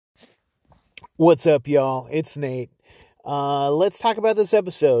What's up, y'all? It's Nate. Let's talk about this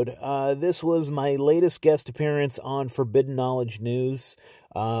episode. This was my latest guest appearance on Forbidden Knowledge News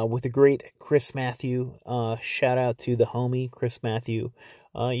with the great Chris Matthew. Shout out to the homie, Chris Matthew.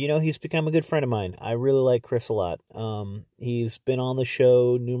 He's become a good friend of mine. I really like Chris a lot. He's been on the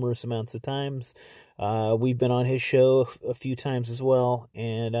show numerous amounts of times. We've been on his show a few times as well,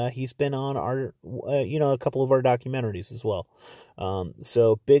 and he's been on our, a couple of our documentaries as well.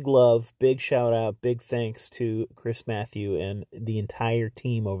 So big love, big shout out, big thanks to Chris Matthew and the entire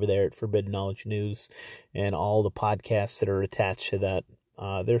team over there at Forbidden Knowledge News and all the podcasts that are attached to that.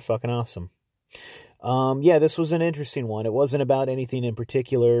 They're fucking awesome. This was an interesting one. It wasn't about anything in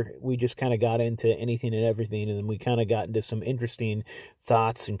particular. We just kind of got into anything and everything, and then we kind of got into some interesting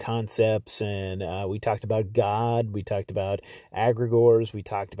thoughts and concepts, and we talked about God, we talked about egregores, we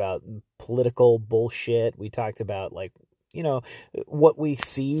talked about political bullshit, we talked about, what we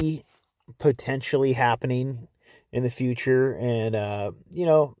see potentially happening in the future, and, I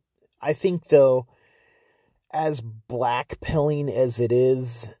think, though, as black-pilling as it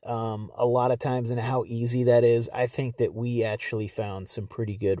is, a lot of times, and how easy that is, I think that we actually found some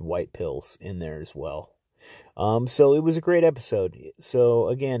pretty good white pills in there as well. So it was a great episode. So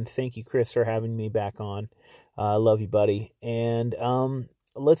again, thank you, Chris, for having me back on. Love you, buddy. And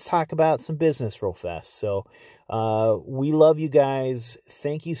let's talk about some business real fast. So we love you guys.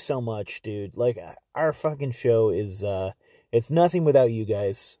 Thank you so much, dude. Like, our fucking show is it's nothing without you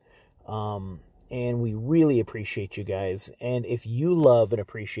guys. And we really appreciate you guys. And if you love and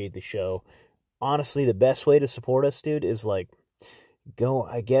appreciate the show, honestly, the best way to support us, dude, is go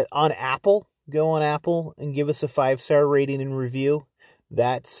on Apple and give us a 5-star rating and review.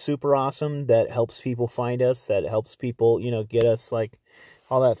 That's super awesome. That helps people find us. That helps people, get us,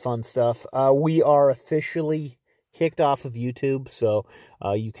 all that fun stuff. We are officially kicked off of YouTube, so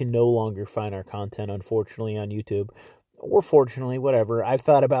you can no longer find our content, unfortunately, on YouTube. Or fortunately, whatever. I've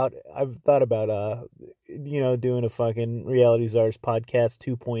thought about doing a fucking Reality Czars podcast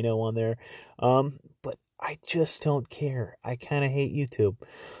 2.0 on there. But I just don't care. I kind of hate YouTube.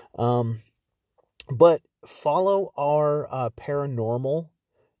 But follow our paranormal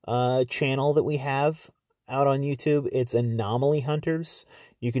channel that we have out on YouTube. It's Anomaly Hunters.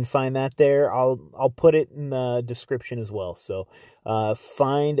 You can find that there. I'll put it in the description as well. So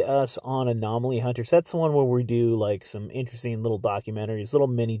find us on Anomaly Hunters. That's the one where we do some interesting little documentaries, little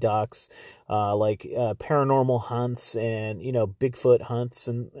mini docs, paranormal hunts and Bigfoot hunts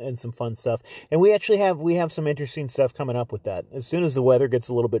and some fun stuff. And we have some interesting stuff coming up with that. As soon as the weather gets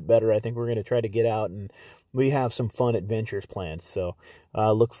a little bit better, I think we're going to try to get out, and we have some fun adventures planned. So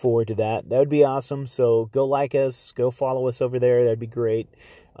look forward to that. That would be awesome. So go like us, go follow us over there. That'd be great.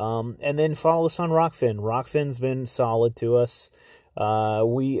 And then follow us on Rockfin. Rockfin's been solid to us.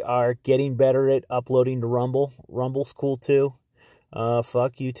 We are getting better at uploading to Rumble. Rumble's cool too.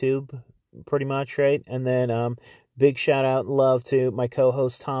 Fuck YouTube, pretty much, right? And then big shout out and love to my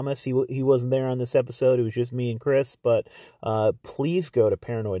co-host Thomas. He wasn't there on this episode. It was just me and Chris. But please go to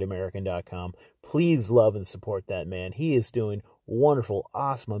paranoidamerican.com. Please love and support that man. He is doing wonderful,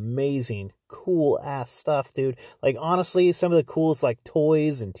 awesome, amazing, cool ass stuff, dude. Honestly, some of the coolest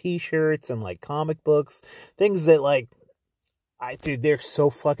toys and t-shirts and comic books, things that they're so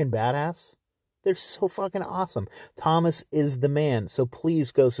fucking badass. They're so fucking awesome. Thomas is the man. So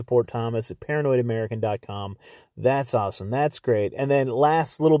please go support Thomas at paranoidamerican.com. That's awesome. That's great. And then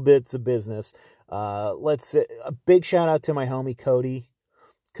last little bits of business. Let's say a big shout out to my homie Cody.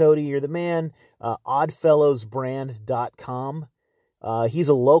 Cody, you're the man. Oddfellowsbrand.com. He's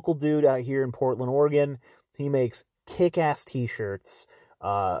a local dude out here in Portland, Oregon. He makes kick-ass t-shirts,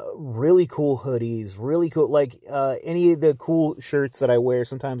 really cool hoodies, really cool, any of the cool shirts that I wear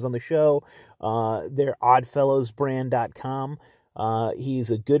sometimes on the show. They're oddfellowsbrand.com.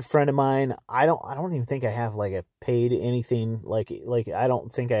 He's a good friend of mine. I don't even think I have a paid anything, I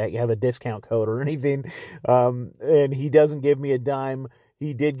don't think I have a discount code or anything. And he doesn't give me a dime.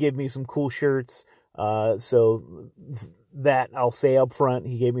 He did give me some cool shirts. So that I'll say up front,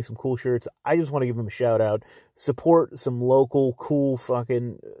 he gave me some cool shirts. I just want to give him a shout out. Support some local, cool,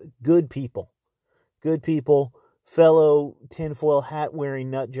 fucking good people. Good people. Fellow tinfoil hat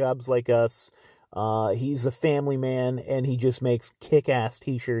wearing nut jobs like us. He's a family man, and he just makes kick-ass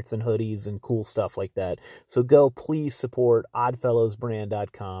t-shirts and hoodies and cool stuff like that. So go please support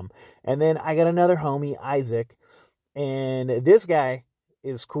oddfellowsbrand.com. And then I got another homie, Isaac, and this guy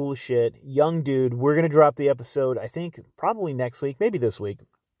is cool as shit. Young dude. We're going to drop the episode, I think, probably next week, maybe this week.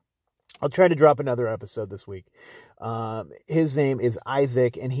 I'll try to drop another episode this week. His name is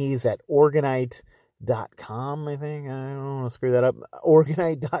Isaac, and he's at Organite.com, I think. I don't want to screw that up.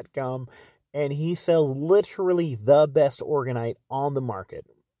 Organite.com. and he sells literally the best orgonite on the market.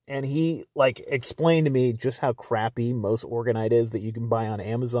 And he explained to me just how crappy most orgonite is that you can buy on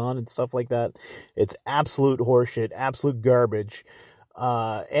Amazon and stuff like that. It's absolute horseshit, absolute garbage.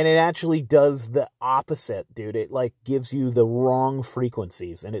 And it actually does the opposite, dude. It gives you the wrong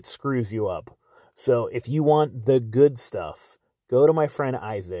frequencies and it screws you up. So if you want the good stuff, go to my friend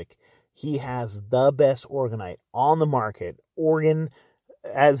Isaac. He has the best orgonite on the market. Oregon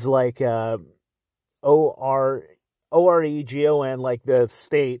as OREGON, like the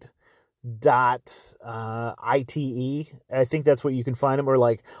state .ite. I think that's what you can find them, or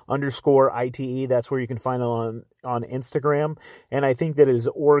 _ITE. That's where you can find them on Instagram. And I think that it is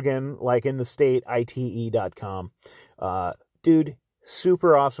Oregon, like in the state, ITE.com. Dude,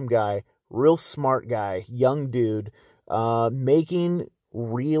 super awesome guy, real smart guy, young dude, making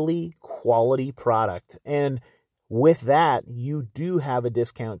really quality product. And with that, you do have a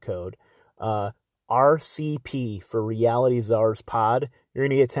discount code, RCP for Reality Czars Pod. You're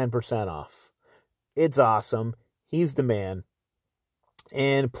going to get 10% off. It's awesome. He's the man.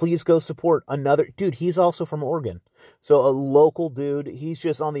 And please go support another dude. He's also from Oregon. So a local dude. He's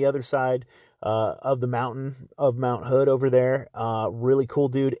just on the other side of the mountain of Mount Hood over there. Really cool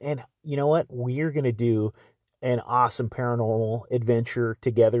dude. And you know what? We're going to do an awesome paranormal adventure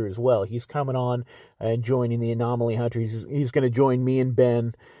together as well. He's coming on and joining the Anomaly Hunters. He's going to join me and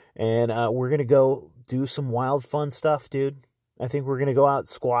Ben. And we're going to go do some wild, fun stuff, dude. I think we're going to go out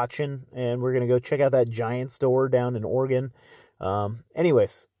squatching, and we're going to go check out that giant store down in Oregon.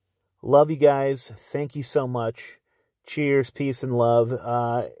 Anyways, love you guys. Thank you so much. Cheers, peace, and love.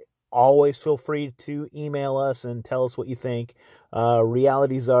 Always feel free to email us and tell us what you think.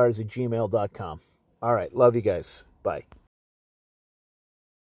 realityzars@gmail.com. All right, love you guys. Bye.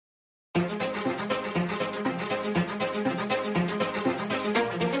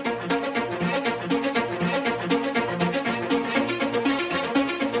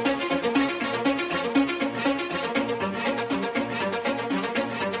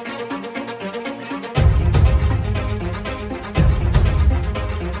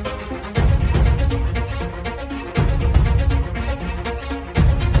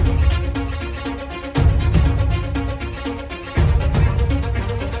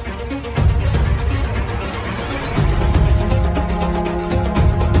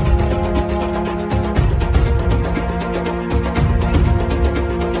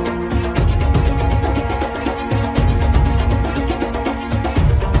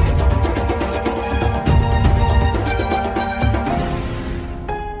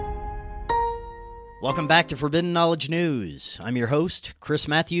 Welcome back to Forbidden Knowledge News. I'm your host, Chris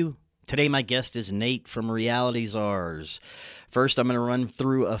Matthew. Today my guest is Nate from Reality Czars. First, I'm going to run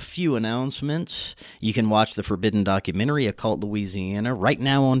through a few announcements. You can watch the Forbidden documentary, Occult Louisiana, right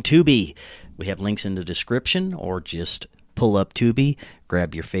now on Tubi. We have links in the description, or just pull up Tubi,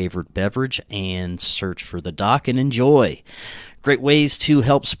 grab your favorite beverage, and search for the doc and enjoy. Great ways to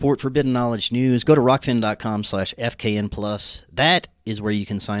help support Forbidden Knowledge News. Go to rockfin.com/FKN+. That is where you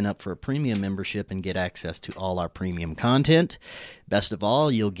can sign up for a premium membership and get access to all our premium content. Best of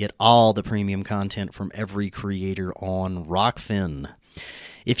all, you'll get all the premium content from every creator on Rockfin.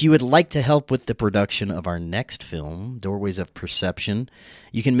 If you would like to help with the production of our next film, Doorways of Perception,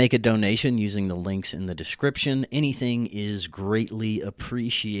 you can make a donation using the links in the description. Anything is greatly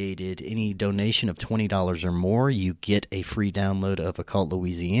appreciated. Any donation of $20 or more, you get a free download of Occult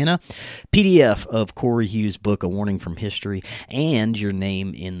Louisiana, PDF of Corey Hughes' book, A Warning from History, and your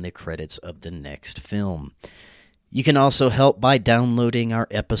name in the credits of the next film. You can also help by downloading our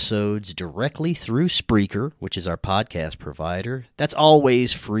episodes directly through Spreaker, which is our podcast provider. That's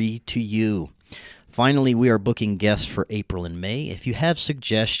always free to you. Finally, we are booking guests for April and May. If you have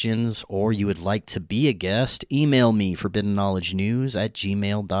suggestions or you would like to be a guest, email me,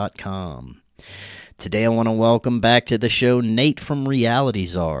 forbiddenknowledgenews@gmail.com. Today I want to welcome back to the show Nate from Reality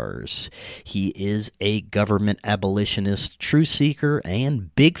Czars. He is a government abolitionist, truth seeker, and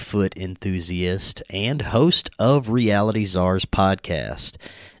Bigfoot enthusiast, and host of Reality Czars podcast.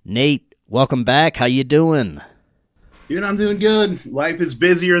 Nate, welcome back. How you doing? Dude, I'm doing good. Life is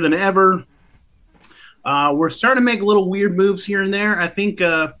busier than ever. We're starting to make little weird moves here and there. I think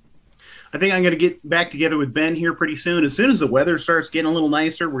I'm going to get back together with Ben here pretty soon. As soon as the weather starts getting a little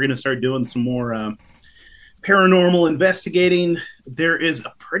nicer, we're going to start doing some more paranormal investigating. There is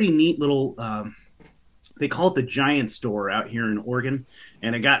a pretty neat little, they call it the Giant Store out here in Oregon,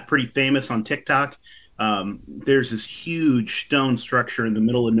 and it got pretty famous on TikTok. There's this huge stone structure in the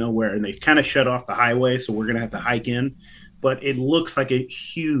middle of nowhere, and they kind of shut off the highway, so we're going to have to hike in. but it looks like a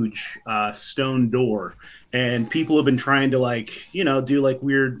huge stone door. And people have been trying to do like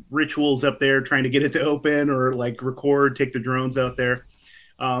weird rituals up there, trying to get it to open or like record, take the drones out there.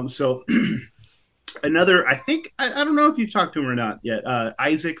 So another, I don't know if you've talked to him or not yet.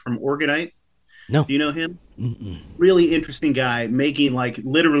 Isaac from Organite. No. Do you know him? Mm-mm. Really interesting guy, making like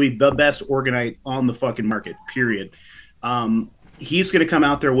literally the best Organite on the fucking market, period. He's going to come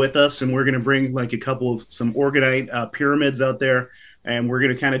out there with us, and we're going to bring like some Organite pyramids out there, and we're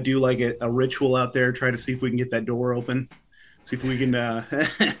going to kind of do like a ritual out there, try to see if we can get that door open, see if we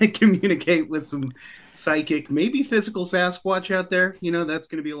can communicate with some psychic, maybe physical Sasquatch out there. That's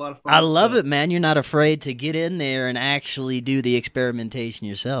going to be a lot of fun. I love it, man. You're not afraid to get in there and actually do the experimentation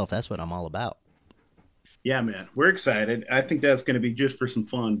yourself. That's what I'm all about. Yeah, man, we're excited. I think that's going to be just for some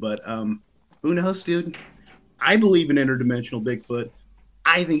fun, but who knows, dude? I believe in interdimensional Bigfoot.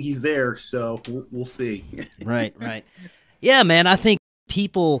 I think he's there, so we'll see. Right. Yeah, man, I think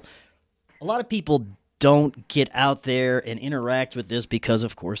a lot of people don't get out there and interact with this because,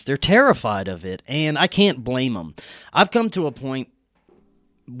 of course, they're terrified of it, and I can't blame them. I've come to a point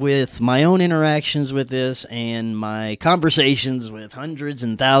with my own interactions with this and my conversations with hundreds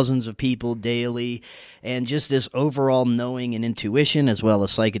and thousands of people daily, and just this overall knowing and intuition as well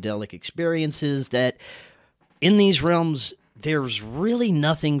as psychedelic experiences, that in these realms, there's really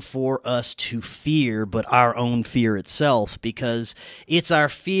nothing for us to fear but our own fear itself, because it's our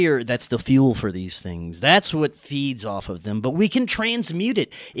fear that's the fuel for these things. That's what feeds off of them, but we can transmute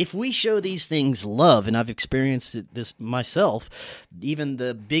it. If we show these things love, and I've experienced this myself, even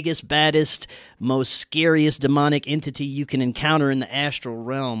the biggest, baddest, most scariest demonic entity you can encounter in the astral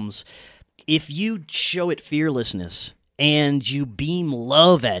realms, if you show it fearlessness and you beam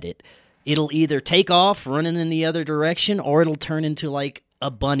love at it, it'll either take off running in the other direction, or it'll turn into like a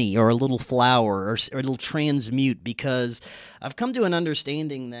bunny or a little flower, or it'll transmute, because I've come to an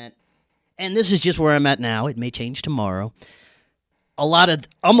understanding that, and this is just where I'm at now, it may change tomorrow,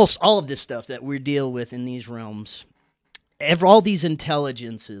 almost all of this stuff that we deal with in these realms, all these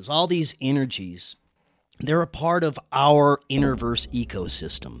intelligences, all these energies, they're a part of our Interverse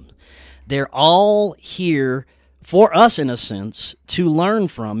ecosystem. They're all here for us, in a sense, to learn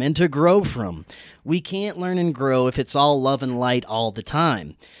from and to grow from. We can't learn and grow if it's all love and light all the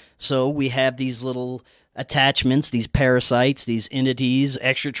time. So we have these little attachments, these parasites, these entities,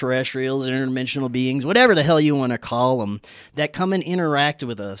 extraterrestrials, interdimensional beings, whatever the hell you want to call them, that come and interact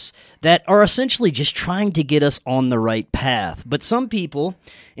with us, that are essentially just trying to get us on the right path. But some people,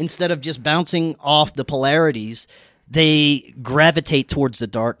 instead of just bouncing off the polarities, they gravitate towards the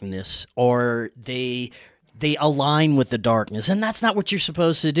darkness, or they align with the darkness, and that's not what you're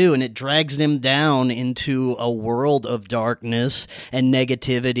supposed to do, and it drags them down into a world of darkness and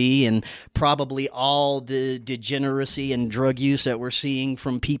negativity and probably all the degeneracy and drug use that we're seeing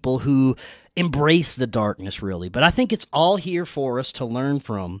from people who embrace the darkness, really. But I think it's all here for us to learn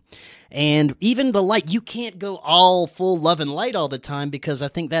from. And even the light, you can't go all full love and light all the time, because I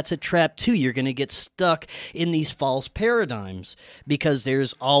think that's a trap too. You're going to get stuck in these false paradigms, because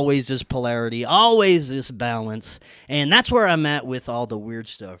there's always this polarity, always this balance. And that's where I'm at with all the weird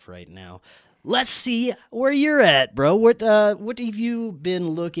stuff right now. Let's see where you're at, bro. What have you been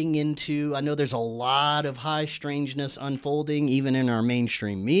looking into? I know there's a lot of high strangeness unfolding, even in our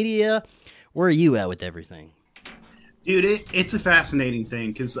mainstream media. Where are you at with everything? Dude, it's a fascinating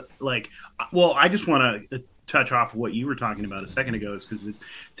thing, because, I just want to touch off of what you were talking about a second ago, is because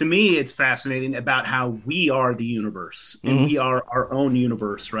to me, it's fascinating about how we are the universe, and we are our own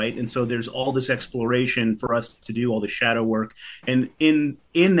universe, right? And so there's all this exploration for us to do, all the shadow work, and in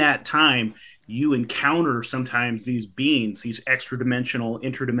that time, you encounter sometimes these beings, these extra-dimensional,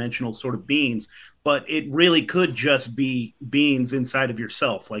 interdimensional sort of beings, but it really could just be beings inside of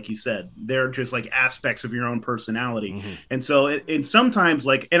yourself, like you said. They're just like aspects of your own personality. And so and sometimes,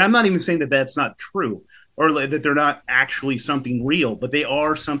 and I'm not even saying that that's not true, or that they're not actually something real, but they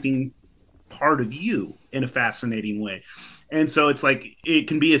are something part of you in a fascinating way. And so it's like, it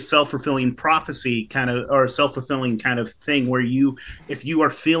can be a self-fulfilling prophecy kind of, or a self-fulfilling kind of thing, where if you are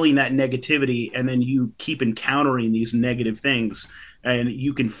feeling that negativity and then you keep encountering these negative things, and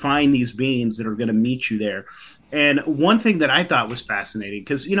you can find these beings that are going to meet you there. And one thing that I thought was fascinating,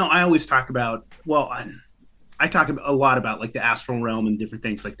 because, I always talk about, I talk a lot about like the astral realm and different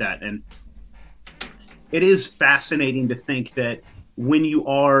things like that. And it is fascinating to think that when you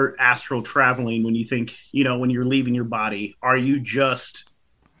are astral traveling, when you think, when you're leaving your body, are you just,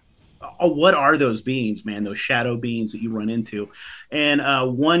 what are those beings, man, those shadow beings that you run into? And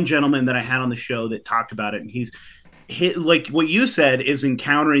one gentleman that I had on the show that talked about it, and like what you said is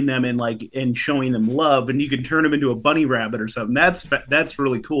encountering them and showing them love, and you can turn them into a bunny rabbit or something. That's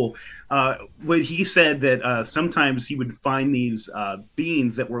really cool. When he said that sometimes he would find these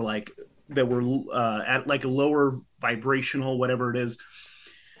beings that were at like a lower vibrational, whatever it is,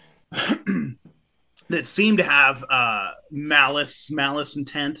 that seemed to have malice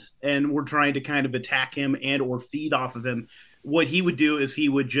intent, and were trying to kind of attack him and or feed off of him. What he would do is he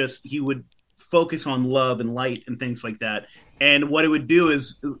would focus on love and light and things like that. And what it would do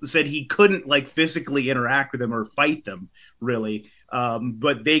is said he couldn't like physically interact with them or fight them really,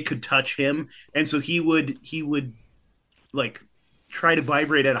 but they could touch him, and so he would like try to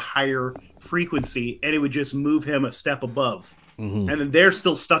vibrate at a higher frequency, and it would just move him a step above. And then they're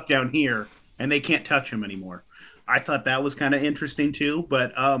still stuck down here, and they can't touch him anymore. I thought that was kind of interesting too,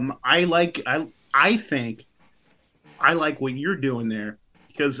 but I think I like what you're doing there,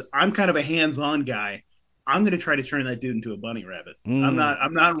 because I'm kind of a hands-on guy. I'm going to try to turn that dude into a bunny rabbit. I'm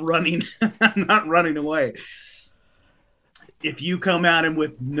not running. I'm not running away. If you come at him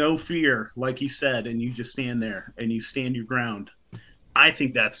with no fear, like you said, and you just stand there and you stand your ground, I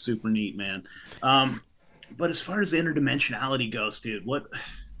think that's super neat, man. But as far as interdimensionality goes, dude,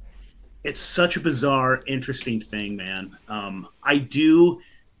 it's such a bizarre, interesting thing, man. I do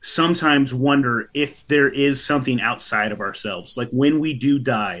sometimes wonder if there is something outside of ourselves, like when we do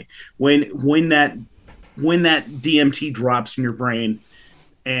die, when that DMT drops in your brain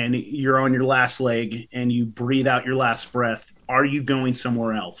and you're on your last leg and you breathe out your last breath, are you going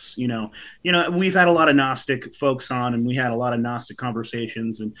somewhere else? We've had a lot of Gnostic folks on, and we had a lot of Gnostic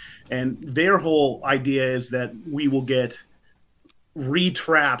conversations, and their whole idea is that we will get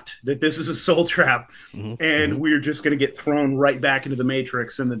re-trapped, that this is a soul trap, and we're just going to get thrown right back into the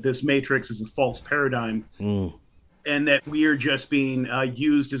Matrix, and that this Matrix is a false paradigm, and that we are just being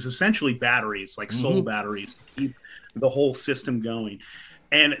used as essentially batteries, like soul batteries, to keep the whole system going.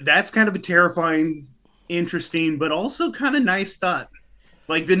 And that's kind of a terrifying, interesting, but also kind of nice thought.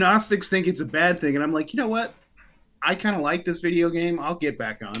 Like, the Gnostics think it's a bad thing, and I'm like, you know what? I kind of like this video game. I'll get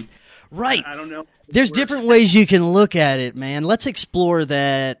back on. Right. I don't know. There's different ways you can look at it, man. Let's explore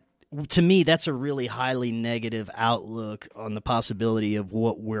that. To me, that's a really highly negative outlook on the possibility of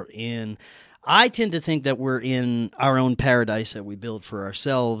what we're in. I tend to think that we're in our own paradise that we build for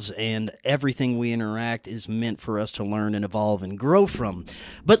ourselves, and everything we interact is meant for us to learn and evolve and grow from.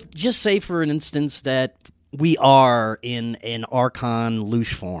 But just say, for an instance, that we are in an Archon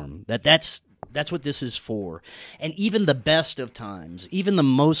Louche form, that's what this is for. And even the best of times, even the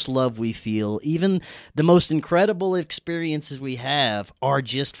most love we feel, even the most incredible experiences we have are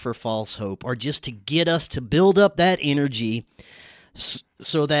just for false hope, are just to get us to build up that energy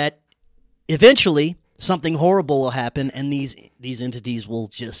so that eventually something horrible will happen, and these entities will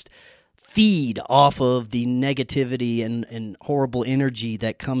just feed off of the negativity and horrible energy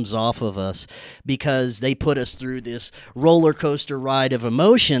that comes off of us, because they put us through this roller coaster ride of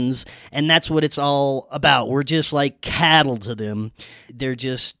emotions, and that's what it's all about. We're just like cattle to them. They're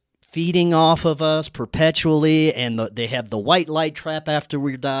just feeding off of us perpetually, and they have the white light trap after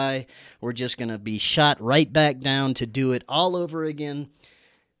we die. We're just going to be shot right back down to do it all over again.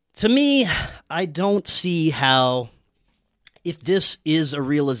 To me, I don't see how, if this is a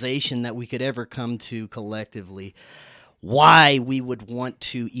realization that we could ever come to collectively, why we would want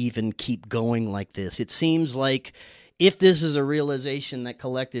to even keep going like this. It seems like if this is a realization that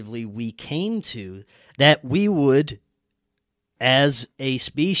collectively we came to, that we would, as a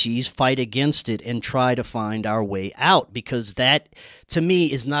species, fight against it and try to find our way out, because that, to me,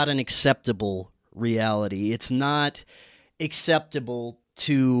 is not an acceptable reality. It's not acceptable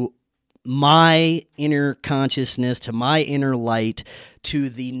to my inner consciousness, to my inner light, to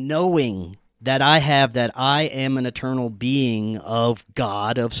the knowing that I have that I am an eternal being of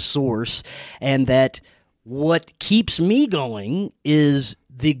God, of Source, and that what keeps me going is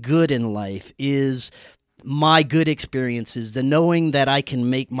the good in life, is my good experiences, the knowing that I can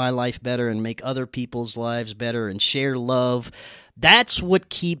make my life better and make other people's lives better and share love. That's what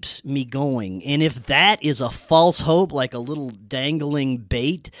keeps me going. And if that is a false hope, like a little dangling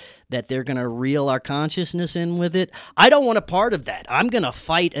bait that they're going to reel our consciousness in with it, I don't want a part of that. I'm going to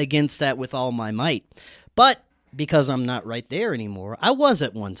fight against that with all my might. But because I'm not right there anymore, I was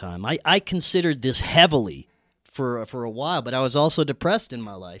at one time. I considered this heavily for a while, but I was also depressed in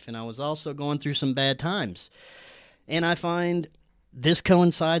my life, and I was also going through some bad times. And I find this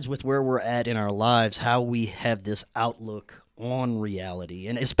coincides with where we're at in our lives, how we have this outlook on reality,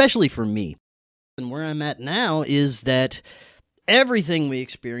 and especially for me. And where I'm at now is that everything we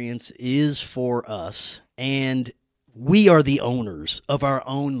experience is for us, and we are the owners of our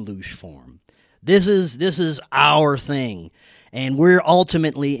own Louche form. This is our thing, and we're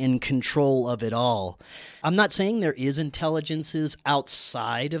ultimately in control of it all. I'm not saying there is intelligences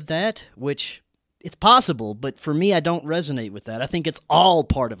outside of that, which it's possible, but for me, I don't resonate with that. I think it's all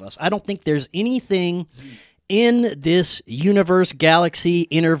part of us. I don't think there's anything in this universe, galaxy,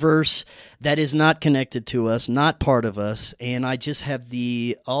 interverse that is not connected to us, not part of us, and I just have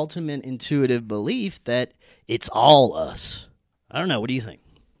the ultimate intuitive belief that it's all us. I don't know. What do you think?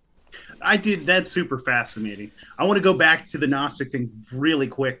 I did. That's super fascinating. I want to go back to the Gnostic thing really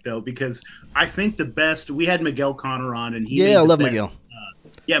quick, though, because I think the best. We had Miguel Connor on, and he I love best, Miguel.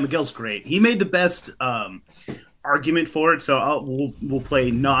 Yeah, Miguel's great. He made the best argument for it. So we'll play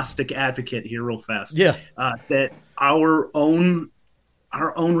Gnostic advocate here real fast. Yeah, that our own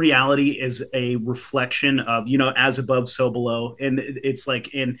reality is a reflection of, as above, so below, and it's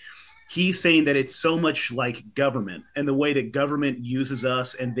like in. He's saying that it's so much like government and the way that government uses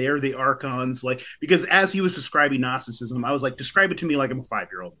us, and they're the archons, like, because as he was describing Gnosticism, I was like, describe it to me like I'm a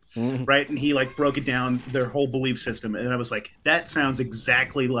 5-year-old, right? And he like broke it down, their whole belief system. And I was like, that sounds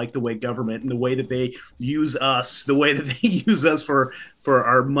exactly like the way government and the way that they use us, the way that they use us for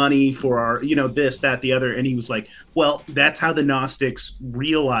our money, for our, this, that, the other. And he was like, well, that's how the Gnostics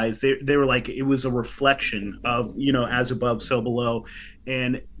realized they were like, it was a reflection of, as above, so below.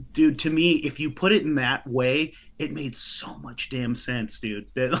 And dude, to me, if you put it in that way, it made so much damn sense, dude.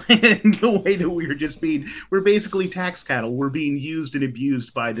 That the way that we're basically tax cattle. We're being used and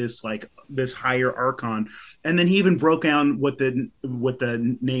abused by this higher archon. And then he even broke down what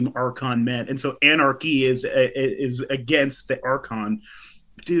the name archon meant. And so anarchy is against the archon.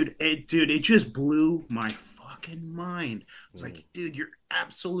 Dude, it just blew my fucking mind. I was like, dude, you're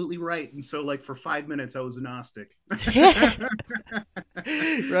absolutely right. And so, like, for 5 minutes, I was a Gnostic.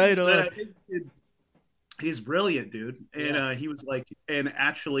 Right on. I think he's brilliant, dude. And he was like, and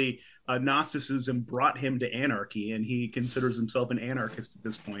actually, Gnosticism brought him to anarchy, and he considers himself an anarchist at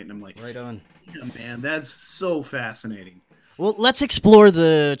this point. And I'm like, right on. Yeah, man, that's so fascinating. Well, let's explore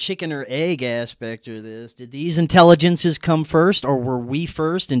the chicken or egg aspect of this. Did these intelligences come first, or were we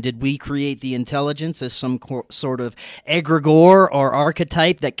first, and did we create the intelligence as some sort of egregore or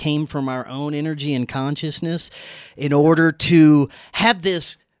archetype that came from our own energy and consciousness in order to have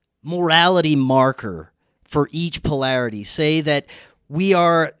this morality marker for each polarity? Say that we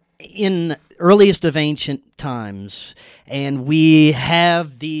are in earliest of ancient times, and we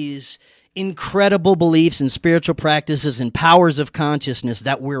have these incredible beliefs and spiritual practices and powers of consciousness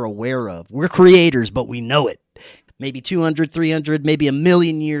that we're aware of. We're creators, but we know it. Maybe 200, 300, maybe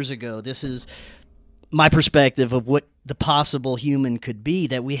 1,000,000 years ago. This is my perspective of what the possible human could be,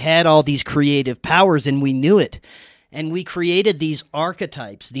 that we had all these creative powers and we knew it. And we created these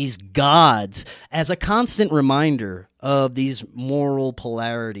archetypes, these gods, as a constant reminder of these moral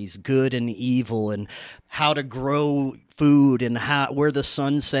polarities, good and evil, and how to grow food and where the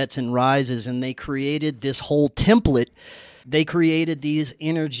sun sets and rises. And they created this whole template. They created these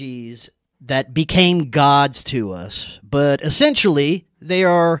energies that became gods to us. But essentially, they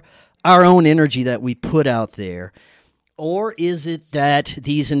are our own energy that we put out there. Or is it that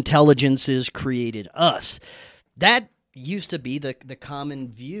these intelligences created us? That used to be the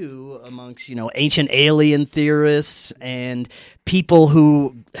common view amongst, ancient alien theorists and people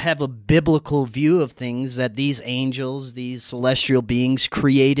who have a biblical view of things, that these angels, these celestial beings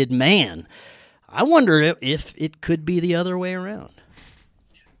created man. I wonder if it could be the other way around.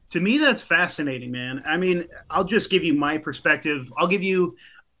 To me, that's fascinating, man. I mean, I'll just give you my perspective. I'll give you,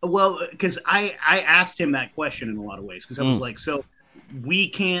 because I asked him that question in a lot of ways, because I was like, so we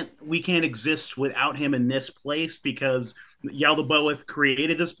can't exist without him in this place because Yaldabaoth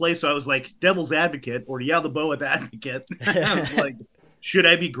created this place. So I was like, devil's advocate or Yaldabaoth advocate. I was like, should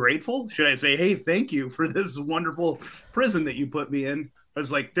I be grateful? Should I say, hey, thank you for this wonderful prison that you put me in? I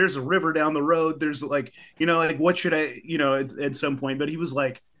was like, there's a river down the road. There's like, what should I, at some point, but he's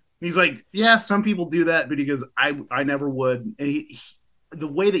like, yeah, some people do that, but he goes, I never would. And the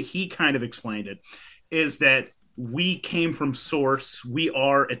way that he kind of explained it is that we came from source. We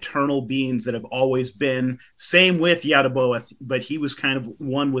are eternal beings that have always been. Same with Yaldabaoth, but he was kind of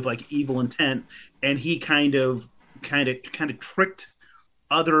one with like evil intent, and he kind of tricked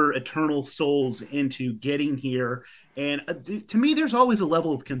other eternal souls into getting here. And to me, there's always a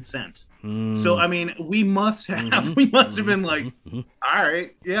level of consent. So I mean, we must have been like, all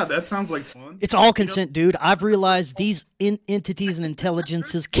right, yeah, that sounds like fun. It's all consent, dude. I've realized these entities and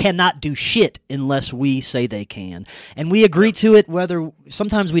intelligences cannot do shit unless we say they can, and we agree to it. Whether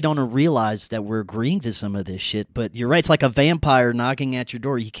sometimes we don't realize that we're agreeing to some of this shit, but you're right. It's like a vampire knocking at your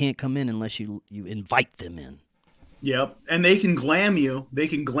door. You can't come in unless you invite them in. Yep. And they can glam you. They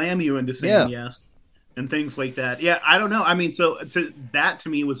can glam you into saying yes and things like that. Yeah, I don't know. I mean, that to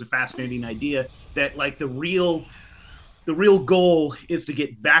me was a fascinating idea that like the real goal is to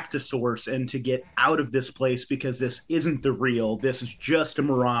get back to source and to get out of this place because this isn't the real. This is just a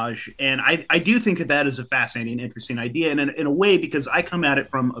mirage. And I do think that is a fascinating, interesting idea. And in a way, because I come at it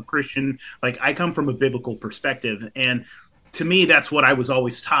from a Christian, like I come from a biblical perspective. And to me, that's what I was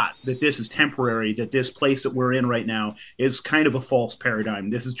always taught, that this is temporary, that this place that we're in right now is kind of a false paradigm.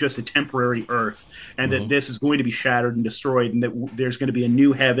 This is just a temporary earth, and that this is going to be shattered and destroyed, and that there's going to be a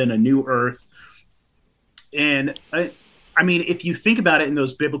new heaven, a new earth. And I mean, if you think about it in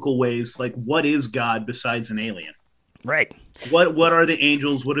those biblical ways, like what is God besides an alien? Right. What are the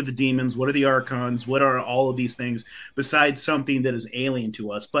angels? What are the demons? What are the archons? What are all of these things besides something that is alien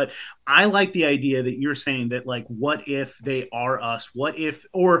to us? But I like the idea that you're saying that, like, what if they are us? What if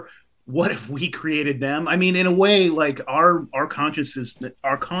we created them? I mean, in a way, like our consciences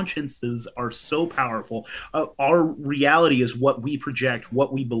are so powerful. Our reality is what we project,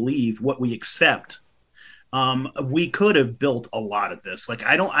 what we believe, what we accept. We could have built a lot of this. Like,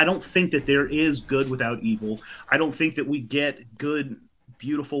 I don't think that there is good without evil. I don't think that we get good,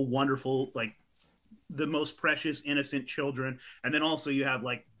 beautiful, wonderful, like the most precious, innocent children. And then also you have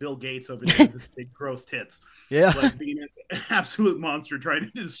like Bill Gates over there with his big gross tits. Yeah. Like being an absolute monster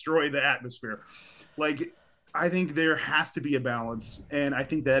trying to destroy the atmosphere. Like, I think there has to be a balance, and I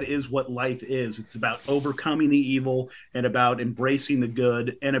think that is what life is. It's about overcoming the evil and about embracing the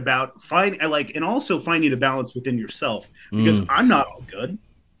good and about and also finding a balance within yourself, because I'm not all good.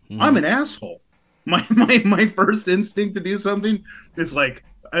 I'm an asshole. My first instinct to do something is like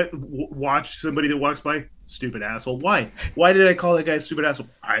watch somebody that walks by, stupid asshole. Why did I call that guy a stupid asshole?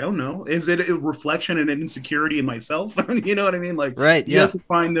 I don't know. Is it a reflection and an insecurity in myself? You know what I mean? Like, right, you have to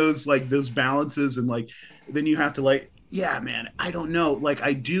find those balances, and like then you have to like, yeah, man, I don't know. Like,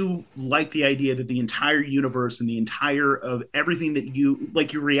 I do like the idea that the entire universe and the entire of everything that you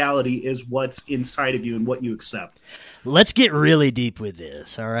like, your reality is what's inside of you and what you accept. Let's get really deep with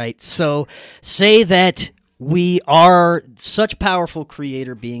this. All right. So say that we are such powerful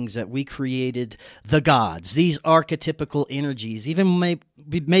creator beings that we created the gods, these archetypical energies, even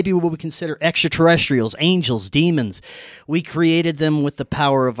maybe what we consider extraterrestrials, angels, demons. We created them with the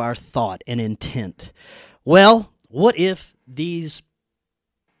power of our thought and intent. Well, what if these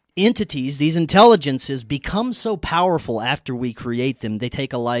entities, these intelligences, become so powerful after we create them, they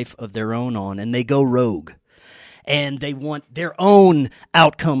take a life of their own on and they go rogue? And they want their own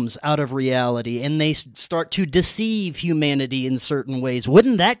outcomes out of reality, and they start to deceive humanity in certain ways.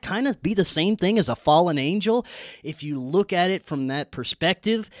 Wouldn't that kind of be the same thing as a fallen angel, if you look at it from that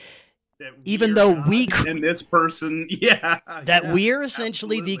perspective? Even though we and this person, we're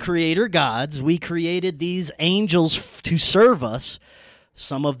essentially absolutely the creator gods, we created these angels to serve us.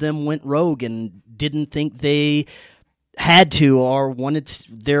 Some of them went rogue and didn't think they had to, or wanted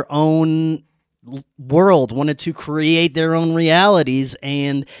their own world, wanted to create their own realities,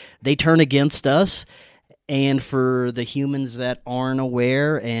 and they turn against us. And for the humans that aren't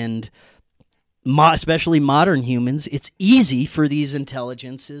aware, and especially modern humans, it's easy for these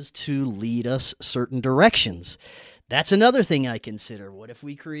intelligences to lead us certain directions. That's another thing I consider. What if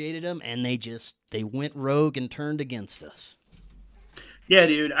we created them and they went rogue and turned against us? Yeah,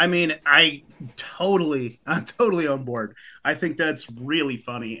 dude. I mean, I'm totally on board. I think that's really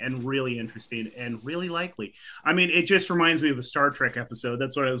funny and really interesting and really likely. I mean, it just reminds me of a Star Trek episode.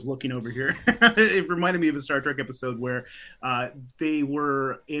 That's what I was looking over here. It reminded me of a Star Trek episode where they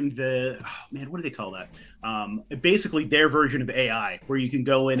were in what do they call that? Basically their version of AI, where you can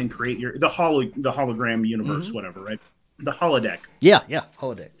go in and create the hologram universe, whatever, right? The holodeck. Yeah,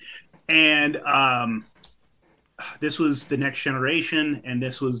 holodeck. And this was the next generation, and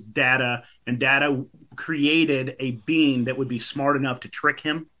this was Data, and Data created a being that would be smart enough to trick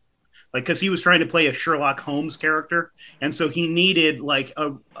him, like, because he was trying to play a Sherlock Holmes character, and so he needed like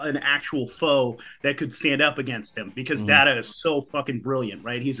an actual foe that could stand up against him, because Data is so fucking brilliant,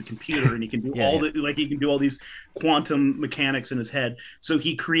 right? He's a computer, and he can do he can do all these quantum mechanics in his head. So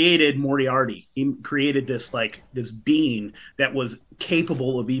he created Moriarty. He created this being that was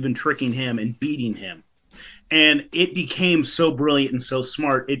capable of even tricking him and beating him. And it became so brilliant and so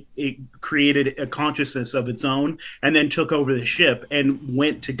smart, it created a consciousness of its own, and then took over the ship and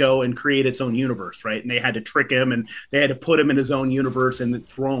went to go and create its own universe, right? And they had to trick him, and they had to put him in his own universe and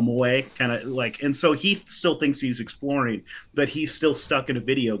throw him away, kind of like. And so he still thinks he's exploring, but he's still stuck in a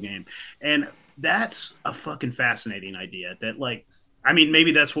video game. And that's a fucking fascinating idea. That, like, I mean,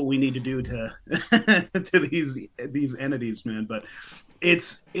 maybe that's what we need to do to to these entities, man. But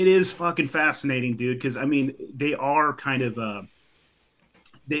it is fucking fascinating, dude. Because I mean, they are kind of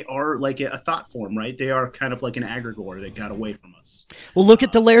they are like a thought form, right? They are kind of like an egregore that got away from us. Well, look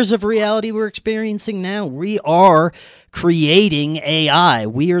at the layers of reality we're experiencing now. We are creating AI.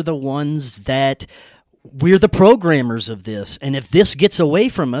 We are the ones that we're the programmers of this. And if this gets away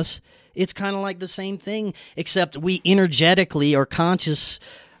from us, it's kind of like the same thing, except we energetically or conscious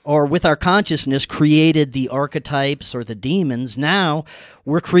or with our consciousness created the archetypes or the demons. Now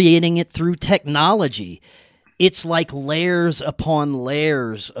we're creating it through technology. It's like layers upon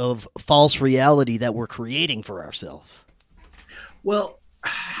layers of false reality that we're creating for ourselves. Well,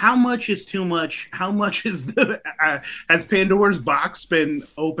 how much is too much? How much is the has Pandora's box been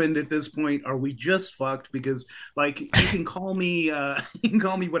opened at this point? Are we just fucked? Because like you can call me you can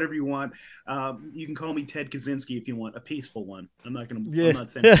call me whatever you want. You can call me Ted Kaczynski if you want, a peaceful one. I'm not gonna. Yeah. I'm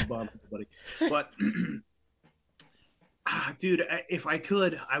not sending a bomb to anybody. But dude, if I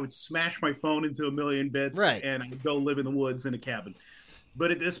could, I would smash my phone into a million bits, right, and I would go live in the woods in a cabin.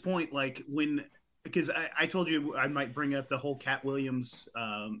 But at this point, like because I told you I might bring up the whole Cat Williams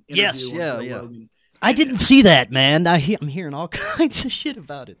interview. Yes, yeah. I didn't see that, man. I'm hearing all kinds of shit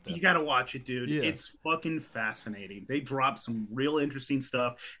about it, though. You got to watch it, dude. Yeah. It's fucking fascinating. They drop some real interesting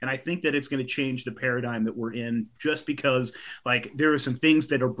stuff, and I think that it's going to change the paradigm that we're in just because, like, there are some things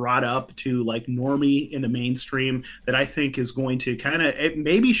that are brought up to, like, normie in the mainstream that I think is going to kind of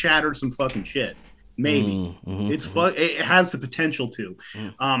maybe shatter some fucking shit. Maybe. It has the potential to.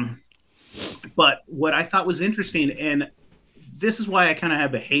 But what I thought was interesting, and this is why I kind of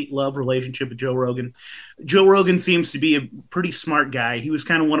have a hate-love relationship with Joe Rogan. Joe Rogan seems to be a pretty smart guy. He was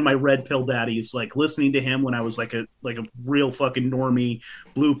kind of one of my red pill daddies, like listening to him when I was like a real fucking normie,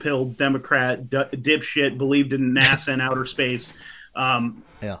 blue pill Democrat, dipshit, believed in NASA and outer space.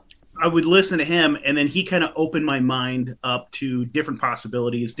 Yeah. I would listen to him, and then he kind of opened my mind up to different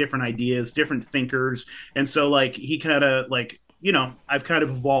possibilities, different ideas, different thinkers. And so like he kind of like, you know, I've kind of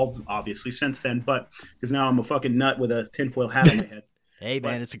evolved, obviously, since then, but because now I'm a fucking nut with a tinfoil hat on my head. Hey,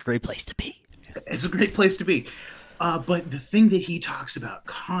 man, it's a great place to be. It's a great place to be. But the thing that he talks about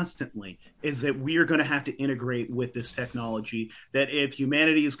constantly is that we are going to have to integrate with this technology, that if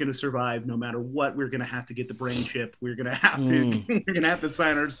humanity is going to survive, no matter what, we're going to have to get the brain chip. We're going to have to we're going to have to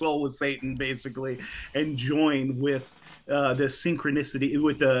sign our soul with Satan, basically, and join with the synchronicity,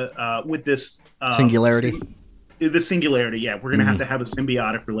 with this singularity. The singularity, yeah. We're going to have a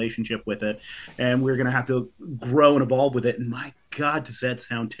symbiotic relationship with it, and we're going to have to grow and evolve with it. And my God, does that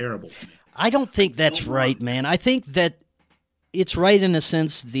sound terrible to me? I don't think that's right, man. I think that it's right in a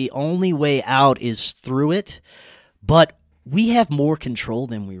sense. The only way out is through it, but we have more control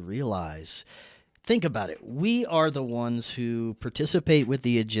than we realize. Think about it. We are the ones who participate with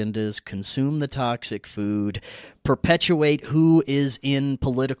the agendas, consume the toxic food, perpetuate who is in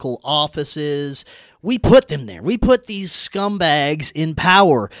political offices. We put them there. We put these scumbags in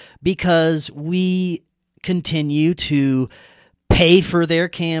power because we continue to pay for their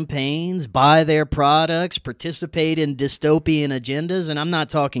campaigns, buy their products, participate in dystopian agendas. And I'm not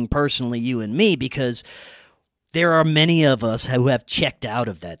talking personally you and me, because there are many of us who have checked out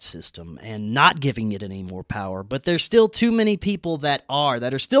of that system and not giving it any more power. But there's still too many people that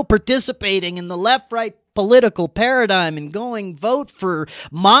are still participating in the left-right political paradigm and going vote for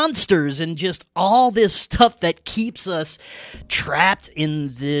monsters and just all this stuff that keeps us trapped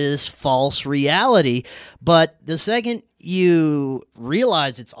in this false reality. But the second you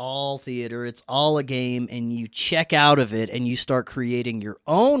realize it's all theater, it's all a game, and you check out of it and you start creating your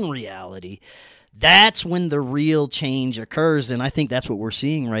own reality, that's when the real change occurs. And I think that's what we're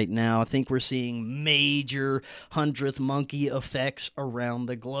seeing right now. I think we're seeing major 100th monkey effects around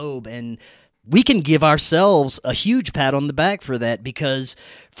the globe. And we can give ourselves a huge pat on the back for that, because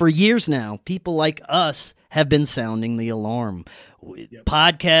for years now, people like us have been sounding the alarm. Yep.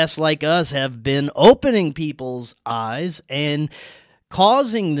 Podcasts like us have been opening people's eyes and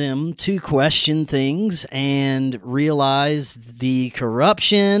causing them to question things and realize the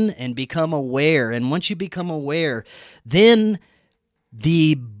corruption and become aware. And once you become aware, then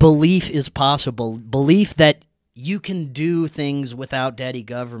the belief is possible. Belief that you can do things without daddy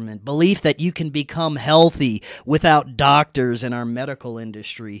government. Belief that you can become healthy without doctors in our medical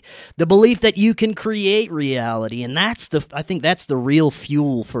industry. The belief that you can create reality. And I think that's the real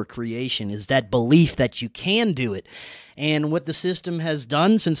fuel for creation, is that belief that you can do it. And what the system has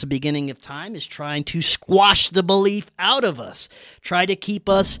done since the beginning of time is trying to squash the belief out of us, try to keep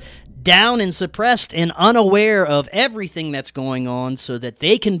us down and suppressed and unaware of everything that's going on so that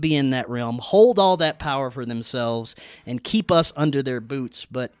they can be in that realm, hold all that power for themselves, and keep us under their boots.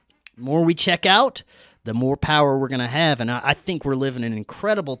 But the more we check out, the more power we're going to have. And I think we're living in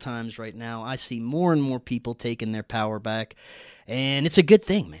incredible times right now. I see more and more people taking their power back, and it's a good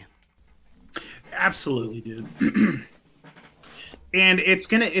thing, man. Absolutely, dude. And it's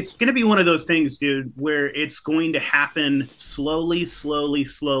gonna be one of those things, dude, where it's going to happen slowly,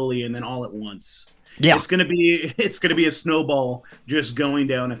 and then all at once. Yeah, it's gonna be a snowball just going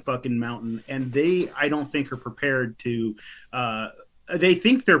down a fucking mountain, and I don't think are prepared to. They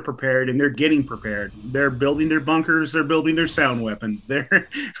think they're prepared, and they're getting prepared. They're building their bunkers. They're building their sound weapons. They're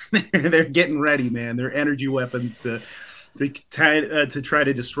getting ready, man. Their energy weapons to try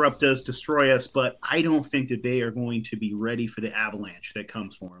to disrupt us, destroy us, but I don't think that they are going to be ready for the avalanche that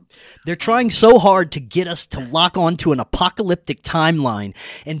comes for them. They're trying so hard to get us to lock onto an apocalyptic timeline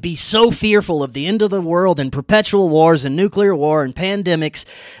and be so fearful of the end of the world and perpetual wars and nuclear war and pandemics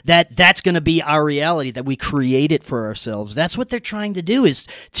that's going to be our reality, that we create it for ourselves. That's what they're trying to do, is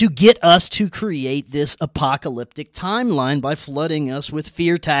to get us to create this apocalyptic timeline by flooding us with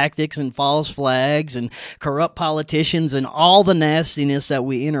fear tactics and false flags and corrupt politicians and all the nastiness that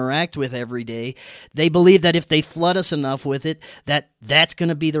we interact with every day. They believe that if they flood us enough with it, that's going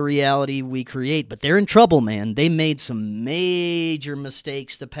to be the reality we create. But they're in trouble, man. They made some major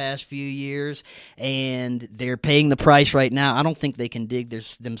mistakes the past few years, and they're paying the price right now. I don't think they can dig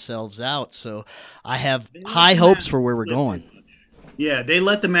themselves out. So I have high hopes for where we're going. Yeah, they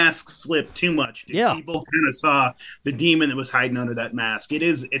let the mask slip too much, dude. Yeah. People kind of saw the demon that was hiding under that mask.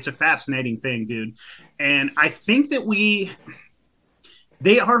 It's a fascinating thing, dude. And I think that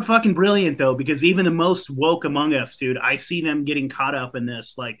they are fucking brilliant, though, because even the most woke among us, dude, I see them getting caught up in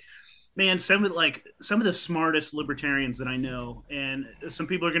this. Like, man, some of the smartest libertarians that I know, and some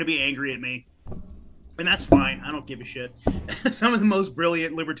people are going to be angry at me, and that's fine. I don't give a shit. Some of the most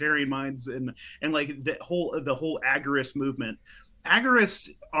brilliant libertarian minds and like the whole agorist movement. Agorists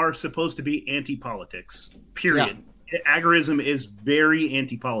are supposed to be anti-politics, period. Yeah. Agorism is very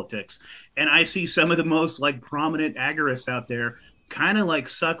anti-politics. And I see some of the most like prominent agorists out there kind of like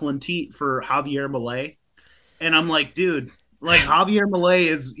suckling teat for Javier Milei. And I'm like, dude, like Javier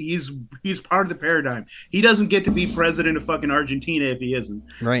Milei he's part of the paradigm. He doesn't get to be president of fucking Argentina if he isn't.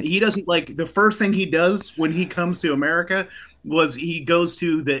 Right. He doesn't, like, the first thing he does when he comes to America was he goes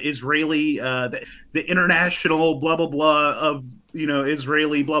to the Israeli, the international blah, blah, blah of,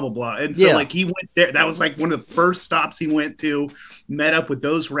 Israeli blah, blah, blah. And so like he went there. That was like one of the first stops he went to, met up with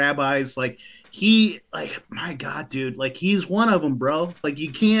those rabbis. Like my God, dude, like he's one of them, bro. Like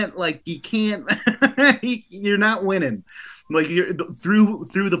you can't, you're not winning. Like you're through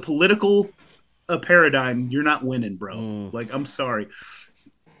the political paradigm, you're not winning, bro. Like, I'm sorry.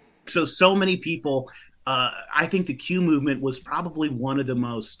 So many people, I think the Q movement was probably one of the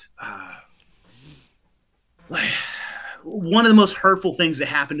most hurtful things that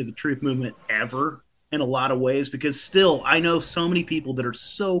happened to the truth movement ever, in a lot of ways, because still I know so many people that are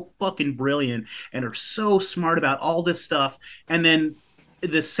so fucking brilliant and are so smart about all this stuff, and then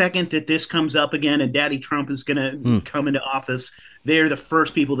the second that this comes up again and Daddy Trump is going to come into office, they're the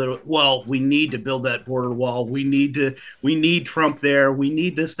first people that, well, we need to build that border wall. We need Trump there. We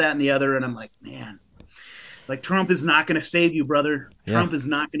need this, that, and the other. And I'm like, man, like Trump is not going to save you, brother. Yeah. Trump is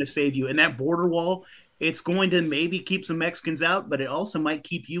not going to save you. And that border wall, it's going to maybe keep some Mexicans out, but it also might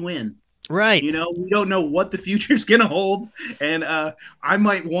keep you in. Right. We don't know what the future is going to hold. And I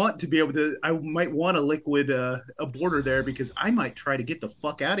might want to be able to, I might want a liquid a border there, because I might try to get the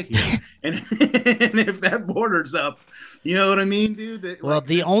fuck out of here. and if that border's up, you know what I mean, dude? Well,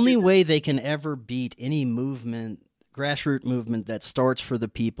 the only way they can ever beat any movement, grassroots movement that starts for the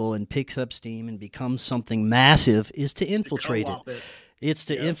people and picks up steam and becomes something massive, is to infiltrate it. It's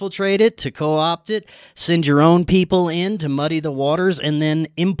to infiltrate it, to co-opt it, send your own people in to muddy the waters, and then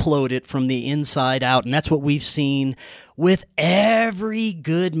implode it from the inside out. And that's what we've seen with every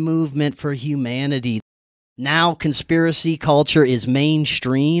good movement for humanity. Now conspiracy culture is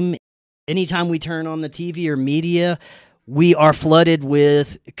mainstream. Anytime we turn on the TV or media, we are flooded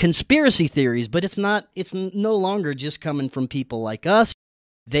with conspiracy theories, but it's no longer just coming from people like us.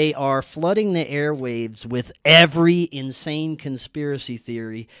 They are flooding the airwaves with every insane conspiracy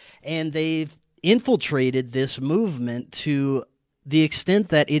theory, and they've infiltrated this movement to the extent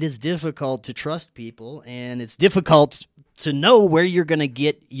that it is difficult to trust people, and it's difficult to know where you're going to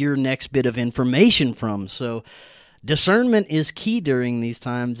get your next bit of information from. So discernment is key during these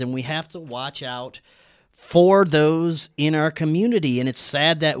times, and we have to watch out for those in our community. And it's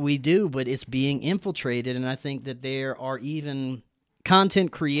sad that we do, but it's being infiltrated, and I think that there are even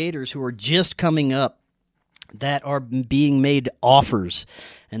content creators who are just coming up that are being made offers.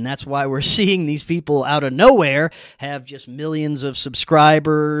 And that's why we're seeing these people out of nowhere have just millions of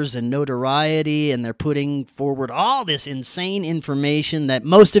subscribers and notoriety, and they're putting forward all this insane information that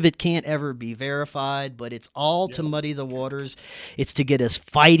most of it can't ever be verified, but it's all to muddy the waters. It's to get us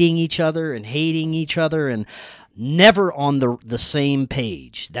fighting each other and hating each other and never on the same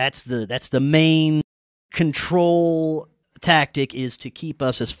page. That's the main control tactic, is to keep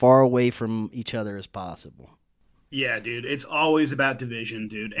us as far away from each other as possible. Yeah, dude, it's always about division,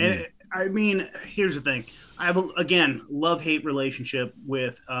 dude. And I mean, here's the thing. I have, again, love-hate relationship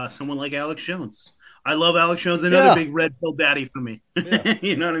with someone like Alex Jones. I love Alex Jones, another big red pill daddy for me. Yeah.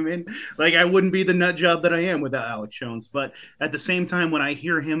 You know what I mean? Like, I wouldn't be the nut job that I am without Alex Jones. But at the same time, when I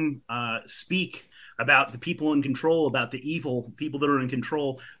hear him speak about the people in control, about the evil people that are in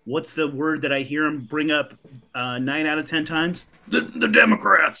control, what's the word that I hear him bring up 9 out of 10 times? The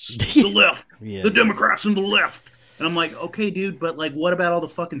Democrats, the left, the Democrats and the left. And I'm like, okay, dude, but like, what about all the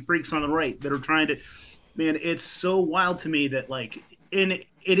fucking freaks on the right that are trying to, man, it's so wild to me that like, and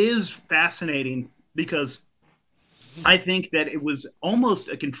it is fascinating because I think that it was almost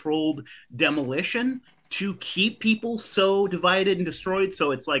a controlled demolition to keep people so divided and destroyed. So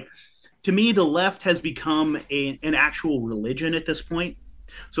it's like, to me, the left has become an actual religion at this point.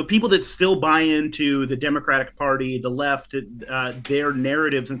 So people that still buy into the Democratic Party, the left, their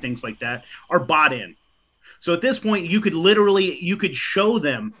narratives and things like that are bought in. So at this point, you could show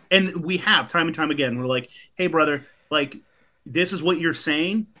them, and we have time and time again. We're like, hey, brother, like, this is what you're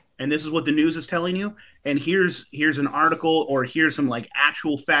saying, and this is what the news is telling you, and here's an article, or here's some like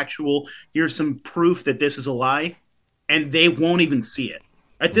actual factual, here's some proof that this is a lie, and they won't even see it.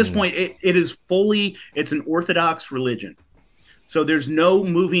 At this point, it is fully, it's an orthodox religion. So there's no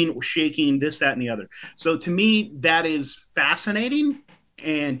moving or shaking, this, that, and the other. So to me, that is fascinating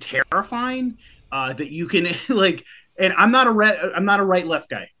and terrifying. That you can like, and I'm not a right left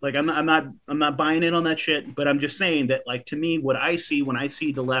guy. Like I'm not buying in on that shit. But I'm just saying that, like, to me, what I see when I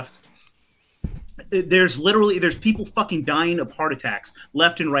see the left, there's people fucking dying of heart attacks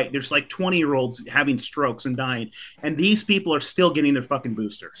left and right. There's like 20-year-olds having strokes and dying, and these people are still getting their fucking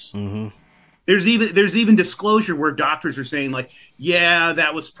boosters. Mm-hmm. There's even disclosure where doctors are saying like, yeah,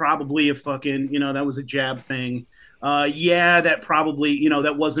 that was probably a fucking, that was a jab thing. Yeah, that probably,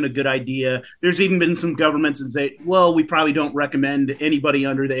 that wasn't a good idea. There's even been some governments that say, well, we probably don't recommend anybody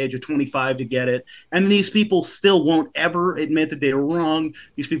under the age of 25 to get it. And these people still won't ever admit that they were wrong.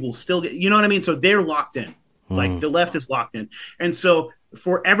 These people will still get, you know what I mean? So they're locked in. Like the left is locked in. And so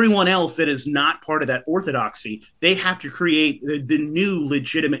for everyone else that is not part of that orthodoxy, they have to create the new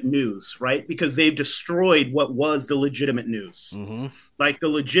legitimate news, right? Because they've destroyed what was the legitimate news. Mm-hmm. Like the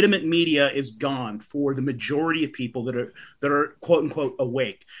legitimate media is gone for the majority of people that are quote unquote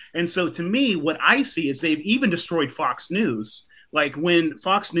awake. And so to me, what I see is they've even destroyed Fox News. Like when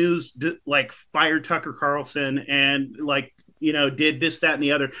Fox News fired Tucker Carlson and did this, that, and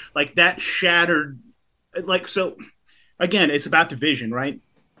the other, like that shattered. Like, so again, it's about division, right?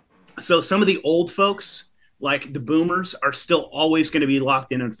 So some of the old folks, like the boomers, are still always going to be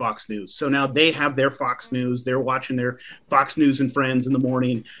locked in on Fox News. So now they have their Fox News. They're watching their Fox News and Friends in the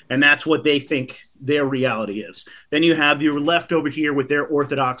morning, and that's what they think their reality is. Then you have your left over here with their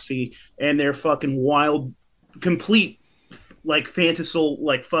orthodoxy and their fucking wild, complete, like fantastical,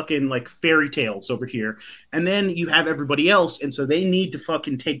 like fucking like fairy tales over here. And then you have everybody else. And so they need to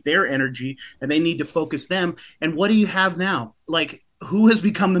fucking take their energy and they need to focus them. And what do you have now? Like, who has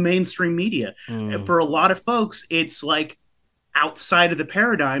become the mainstream media? And for a lot of folks, it's like outside of the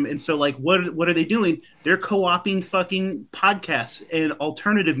paradigm. And so like, what are they doing? They're co-opting fucking podcasts and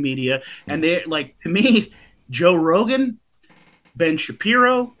alternative media. And they're like, to me, Joe Rogan, Ben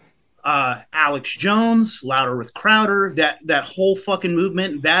Shapiro, Alex Jones, Louder with Crowder, that whole fucking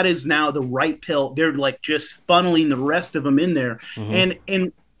movement, that is now the right pill. They're like just funneling the rest of them in there. Mm-hmm. And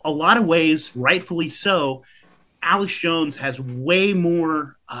in a lot of ways, rightfully so, Alex Jones has way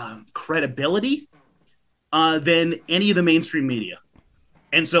more credibility than any of the mainstream media.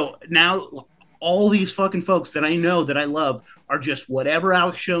 And so now all these fucking folks that I know that I love are just whatever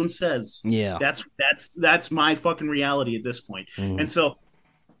Alex Jones says. Yeah. That's my fucking reality at this point. Mm-hmm. And so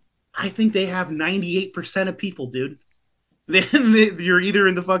I think they have 98% of people, dude. You're either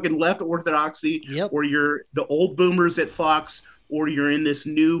in the fucking left orthodoxy, or you're the old boomers at Fox, or you're in this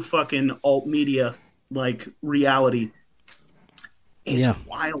new fucking alt media like reality. It's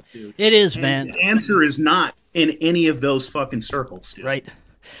wild, dude. It is, man. The answer is not in any of those fucking circles, dude. Right.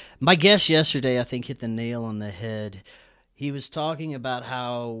 My guest yesterday, I think, hit the nail on the head. He was talking about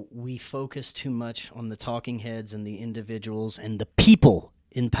how we focus too much on the talking heads and the individuals and the people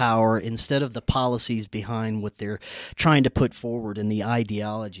in power instead of the policies behind what they're trying to put forward and the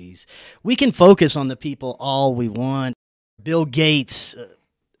ideologies. We can focus on the people all we want. Bill Gates,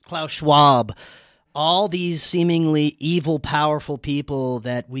 Klaus Schwab, all these seemingly evil, powerful people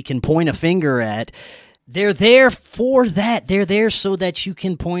that we can point a finger at. They're there for that. They're there so that you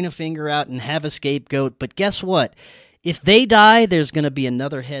can point a finger out and have a scapegoat. But guess what? If they die, there's going to be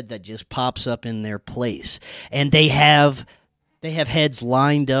another head that just pops up in their place. And they have heads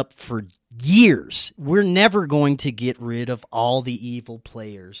lined up for years. We're never going to get rid of all the evil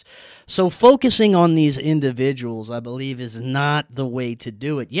players. So focusing on these individuals, I believe, is not the way to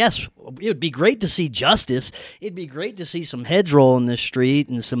do it. Yes, it would be great to see justice. It'd be great to see some heads roll in the street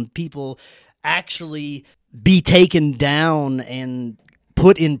and some people actually be taken down and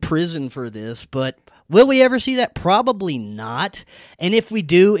put in prison for this. But will we ever see that? Probably not. And if we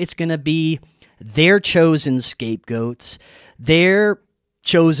do, it's going to be their chosen scapegoats, their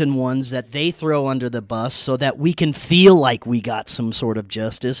chosen ones that they throw under the bus so that we can feel like we got some sort of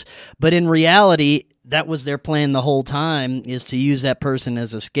justice. But in reality, that was their plan the whole time, is to use that person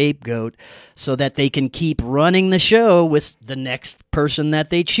as a scapegoat so that they can keep running the show with the next person that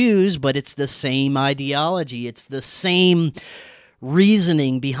they choose. But it's the same ideology. It's the same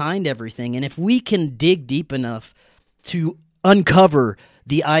reasoning behind everything. And if we can dig deep enough to uncover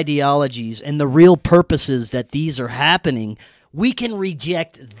the ideologies and the real purposes that these are happening, we can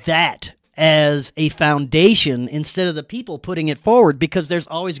reject that as a foundation instead of the people putting it forward, because there's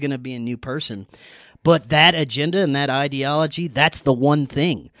always going to be a new person. But that agenda and that ideology, that's the one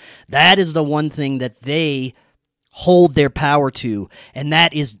thing. That is the one thing that they hold their power to, and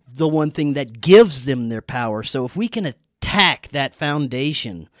that is the one thing that gives them their power. So if we can attack that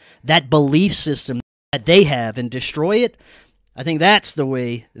foundation, that belief system that they have, and destroy it, I think that's the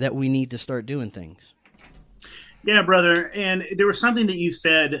way that we need to start doing things. Yeah, brother. And there was something that you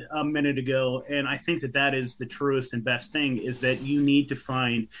said a minute ago, and I think that that is the truest and best thing, is that you need to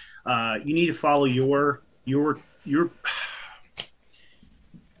find, you need to follow your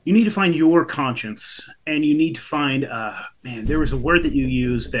you need to find your conscience, and you need to find, man, there was a word that you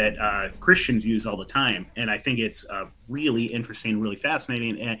use that Christians use all the time, and I think it's really interesting, really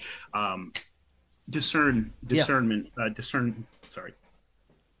fascinating, and discernment. Sorry.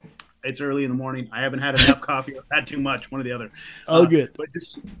 It's early in the morning. I haven't had enough coffee. I've had too much, one or the other. Oh, good.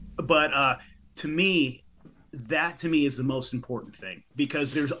 But to me, that to me is the most important thing,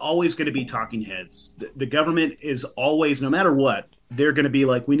 because there's always going to be talking heads. The government is always, no matter what, they're going to be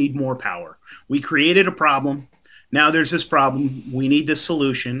like, we need more power. We created a problem. Now there's this problem. We need this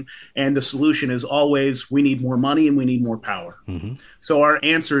solution. And the solution is always, we need more money and we need more power. Mm-hmm. So our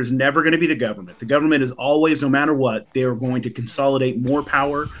answer is never going to be the government. The government is always, no matter what, they're going to consolidate more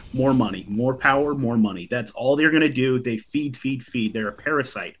power, more money, more power, more money. That's all they're going to do. They feed. They're a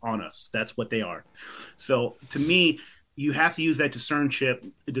parasite on us. That's what they are. So to me, you have to use that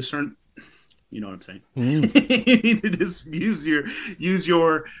discern. You know what I'm saying? Mm. You need to just use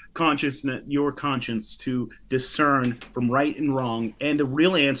your conscience to discern from right and wrong, and the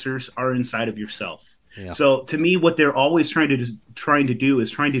real answers are inside of yourself. Yeah. So to me, what they're always trying to do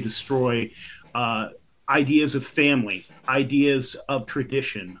is trying to destroy ideas of family, ideas of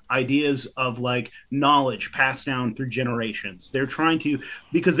tradition, ideas of like knowledge passed down through generations. They're trying to,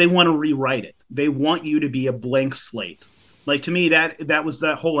 because they want to rewrite it. They want you to be a blank slate. Like, to me, that was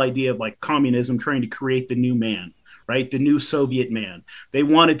that whole idea of like communism trying to create the new man, right? The new Soviet man. They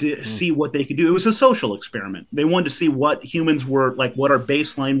wanted to see what they could do. It was a social experiment. They wanted to see what humans were like, what our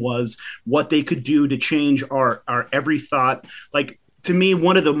baseline was, what they could do to change our every thought. Like, to me,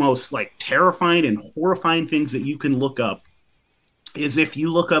 one of the most like terrifying and horrifying things that you can look up is if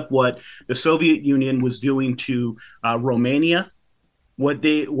you look up what the Soviet Union was doing to Romania. What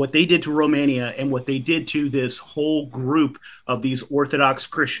they did to Romania and what they did to this whole group of these Orthodox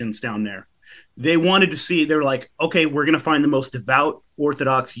Christians down there. They wanted to see, they're like, okay, we're going to find the most devout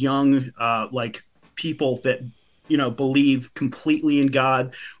Orthodox young like people that, you know, believe completely in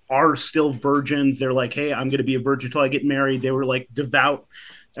God, are still virgins. They're like, hey, I'm going to be a virgin till I get married. They were like devout.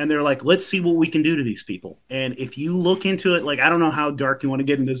 And they're like, let's see what we can do to these people. And if you look into it, like, I don't know how dark you want to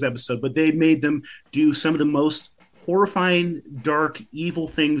get in this episode, but they made them do some of the most horrifying, dark, evil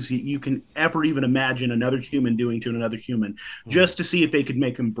things that you can ever even imagine another human doing to another human, just to see if they could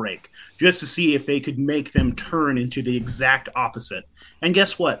make them break, just to see if they could make them turn into the exact opposite. And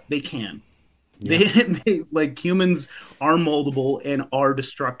guess what? They can. Yeah. They like, humans are moldable and are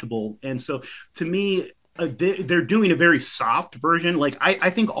destructible. And so to me, they're doing a very soft version. Like I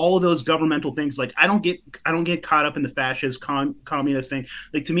think all of those governmental things, like I don't get caught up in the fascist communist thing.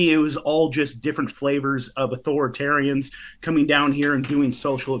 Like to me, it was all just different flavors of authoritarians coming down here and doing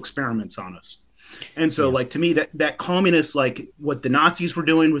social experiments on us. And so, like to me, that communist, like what the Nazis were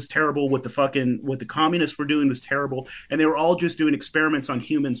doing was terrible. What the communists were doing was terrible, and they were all just doing experiments on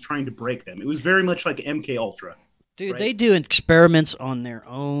humans, trying to break them. It was very much like MK Ultra. Dude, right? they do experiments on their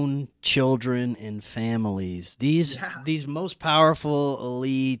own children and families. These most powerful,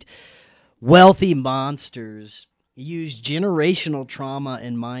 elite, wealthy monsters use generational trauma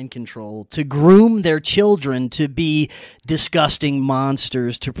and mind control to groom their children to be disgusting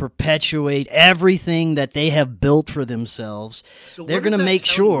monsters, to perpetuate everything that they have built for themselves. So they're going to make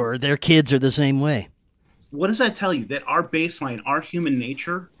sure their kids are the same way. What does that tell you? That our baseline, our human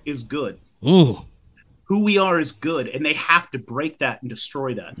nature is good. Ooh. Who we are is good, and they have to break that and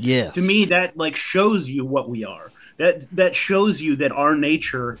destroy that. Yeah. To me, that like shows you what we are. That shows you that our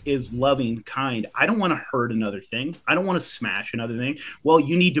nature is loving, kind. I don't want to hurt another thing. I don't want to smash another thing. Well,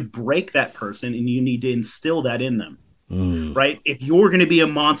 you need to break that person, and you need to instill that in them. Right? If you're going to be a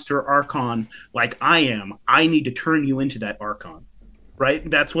monster archon like I am, I need to turn you into that archon. Right?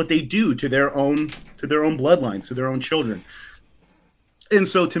 That's what they do to their own bloodlines, to their own children. And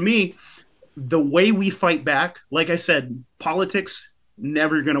so, to me, the way we fight back, like I said, politics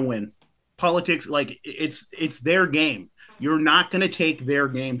never going to win. Politics, like it's their game. You're not going to take their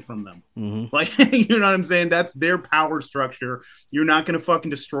game from them. Mm-hmm. Like, you know what I'm saying? That's their power structure. You're not going to fucking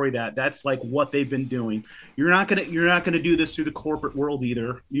destroy that. That's like what they've been doing. You're not going to do this through the corporate world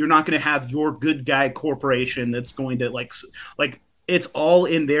either. You're not going to have your good guy corporation that's going to like it's all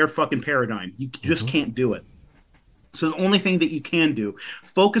in their fucking paradigm. You just can't do it. So the only thing that you can do,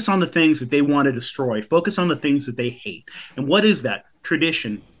 focus on the things that they want to destroy. Focus on the things that they hate. And what is that?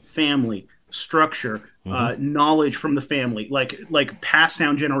 Tradition, family, structure, knowledge from the family, like passed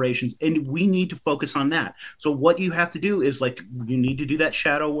down generations. And we need to focus on that. So what you have to do is like, you need to do that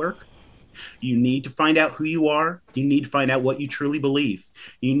shadow work. You need to find out who you are. You need to find out what you truly believe.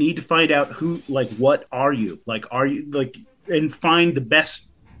 You need to find out who, like, what are you? Like, are you like, and find the best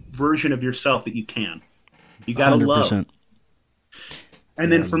version of yourself that you can. You got to love.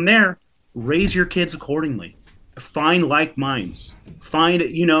 And then from there, raise your kids accordingly. Find like minds. Find,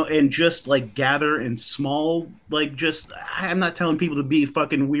 and just like gather in small, like just, I'm not telling people to be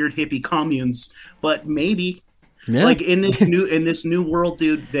fucking weird hippie communes, but maybe like in this new world,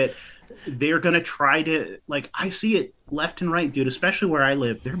 dude, that they're going to try to, like, I see it left and right, dude, especially where I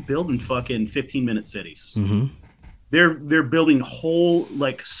live. They're building fucking 15-minute cities. Mm-hmm. They're building whole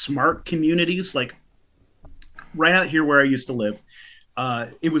like smart communities, like right out here where I used to live.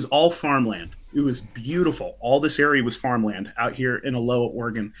 It was all farmland. It was beautiful. All this area was farmland out here in Aloha,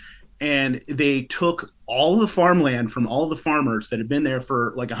 Oregon. And they took all the farmland from all the farmers that had been there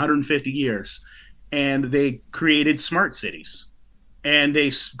for like 150 years, and they created smart cities. And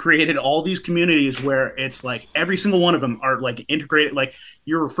they created all these communities where it's like every single one of them are like integrated. Like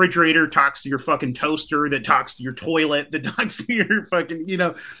your refrigerator talks to your fucking toaster, that talks to your toilet, that talks to your fucking,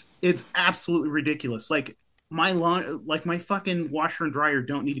 it's absolutely ridiculous. Like my fucking washer and dryer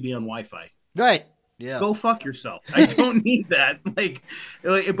don't need to be on Wi-Fi. Right. Yeah. Go fuck yourself. I don't need that. Like,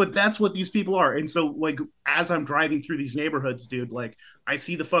 but that's what these people are. And so, like, as I'm driving through these neighborhoods, dude, like, I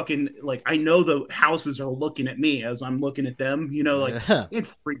see the fucking, like, I know the houses are looking at me as I'm looking at them, It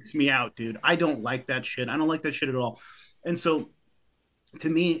freaks me out, dude. I don't like that shit. I don't like that shit at all. And so, to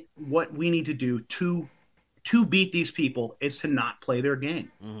me, what we need to do to beat these people is to not play their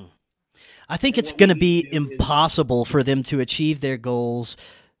game. Mm. I think it's going to be impossible for them to achieve their goals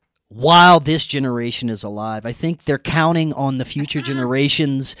while this generation is alive. I think they're counting on the future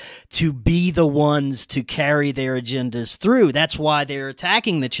generations to be the ones to carry their agendas through. That's why they're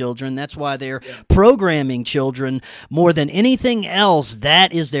attacking the children. That's why they're programming children more than anything else.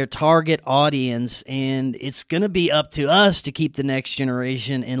 That is their target audience, and it's going to be up to us to keep the next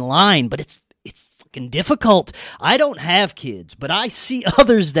generation in line. But it's fucking difficult. I don't have kids, but I see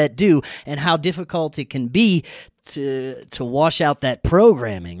others that do, and how difficult it can be to wash out that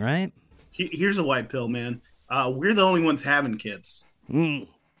programming, right? Here's a white pill, man. We're the only ones having kids. You're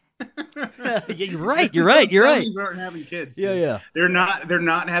right. Families aren't having kids. Dude. Yeah. They're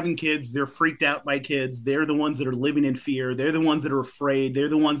not having kids. They're freaked out by kids. They're the ones that are living in fear. They're the ones that are afraid. They're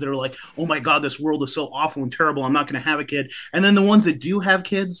the ones that are like, oh my God, this world is so awful and terrible. I'm not going to have a kid. And then the ones that do have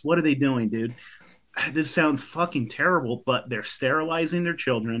kids, what are they doing, dude? This sounds fucking terrible, but they're sterilizing their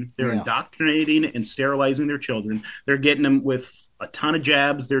children. They're indoctrinating and sterilizing their children. They're getting them with a ton of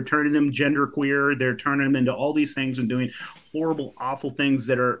jabs. They're turning them genderqueer. They're turning them into all these things and doing horrible, awful things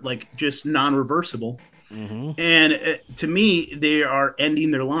that are like just non-reversible. And to me, they are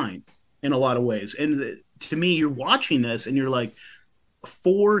ending their line in a lot of ways. And to me, you're watching this and you're like,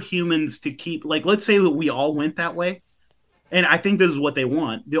 for humans to keep, like, let's say that we all went that way. And I think this is what they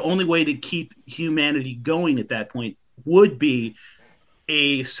want. The only way to keep humanity going at that point would be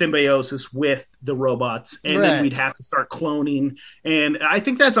a symbiosis with the robots, and then we'd have to start cloning. And I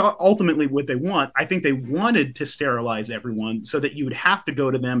think that's ultimately what they want. I think they wanted to sterilize everyone so that you would have to go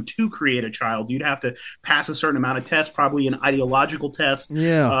to them to create a child. You'd have to pass a certain amount of tests, probably an ideological test.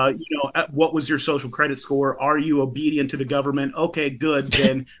 What was your social credit score? Are you obedient to the government? Okay, good.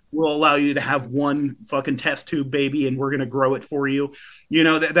 Then we'll allow you to have one fucking test tube baby and we're going to grow it for you.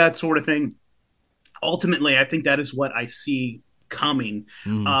 That sort of thing. Ultimately, I think that is what I see coming.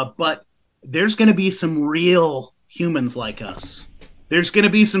 But there's going to be some real humans like us. There's going to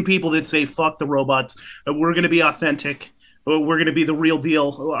be some people that say, fuck the robots. We're going to be authentic. We're going to be the real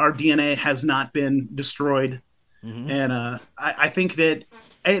deal. Our DNA has not been destroyed. And I think that,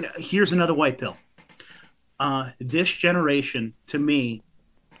 and here's another white pill. This generation, to me,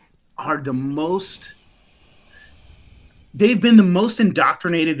 are they've been the most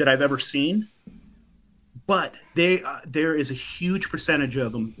indoctrinated that I've ever seen. But there is a huge percentage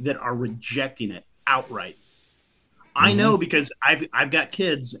of them that are rejecting it outright. I know because I've got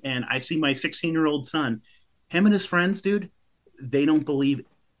kids and I see my 16-year-old son, him and his friends, dude, they don't believe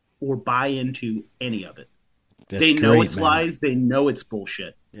or buy into any of it. They know it's lies. They know it's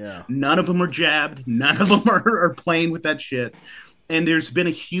bullshit. Yeah. None of them are jabbed. None of them are playing with that shit. And there's been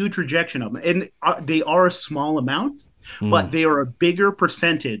a huge rejection of them. And they are a small amount. But they are a bigger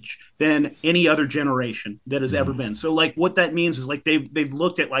percentage than any other generation that has ever been. So, like, what that means is, like, they've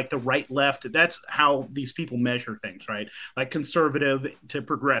looked at, like, the right, left. That's how these people measure things, right? Like, conservative to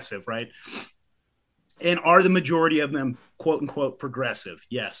progressive, right? And are the majority of them, quote unquote, progressive?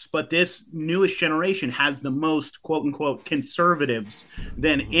 Yes. But this newest generation has the most, quote unquote, conservatives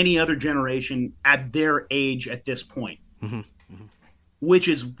than any other generation at their age at this point. Which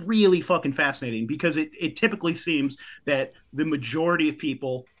is really fucking fascinating because it typically seems that the majority of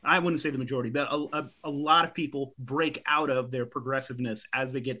people, I wouldn't say the majority, but a lot of people break out of their progressiveness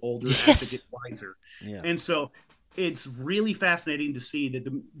as they get older, as they get wiser. Yeah. And so it's really fascinating to see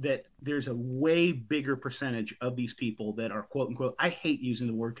that there's a way bigger percentage of these people that are, quote unquote, I hate using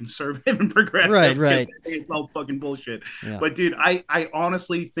the word conservative and progressive. Right. It's all fucking bullshit. Yeah. But dude, I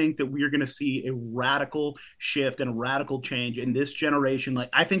honestly think that we're going to see a radical shift and a radical change in this generation. Like,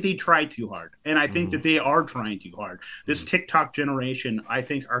 I think they try too hard, and I think that they are trying too hard. This TikTok generation, I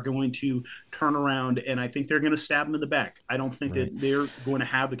think, are going to turn around, and I think they're going to stab them in the back. I don't think that they're going to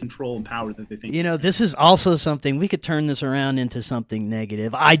have the control and power that they think. This is also something we could turn this around into something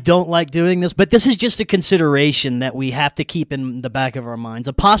negative. I don't like doing this, but this is just a consideration that we have to keep in the back of our minds,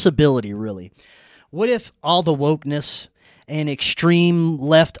 a possibility, really. What if all the wokeness and extreme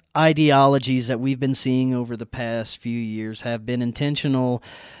left ideologies that we've been seeing over the past few years have been intentional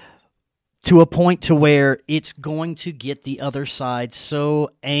to a point to where it's going to get the other side so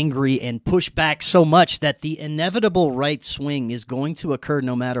angry and push back so much that the inevitable right swing is going to occur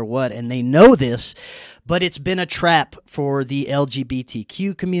no matter what, and they know this, but it's been a trap for the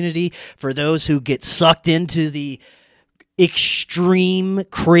LGBTQ community, for those who get sucked into the extreme,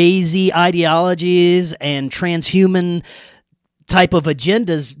 crazy ideologies and transhuman type of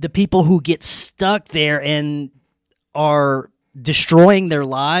agendas, the people who get stuck there and are destroying their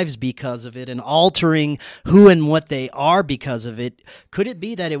lives because of it and altering who and what they are because of it. Could it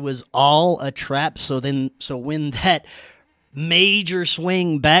be that it was all a trap? So when that major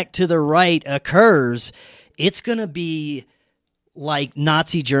swing back to the right occurs, it's going to be like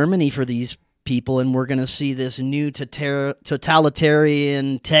Nazi Germany for these people, and we're going to see this new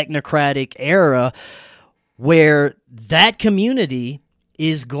totalitarian technocratic era where that community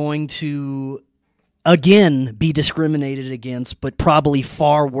is going to again be discriminated against, but probably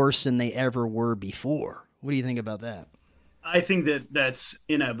far worse than they ever were before. What do you think about that? I think that's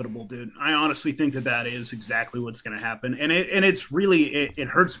inevitable, dude. I honestly think that is exactly what's going to happen, and it's really it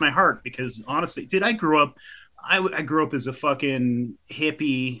hurts my heart because honestly, dude, I grew up as a fucking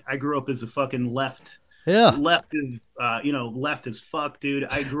hippie. I grew up as a fucking left as fuck, dude.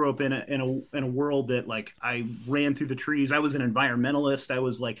 I grew up in a world that, like, I ran through the trees. I was an environmentalist. I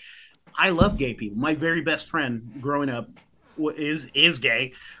was like, I love gay people. My very best friend growing up is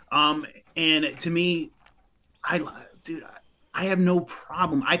gay. And to me, I have no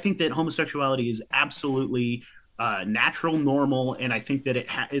problem. I think that homosexuality is absolutely natural, normal, and I think that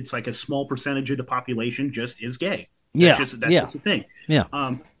it's like a small percentage of the population just is gay. That's just the thing. Yeah.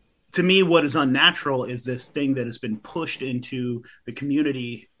 to me, what is unnatural is this thing that has been pushed into the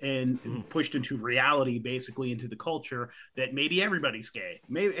community and pushed into reality, basically into the culture, that maybe everybody's gay.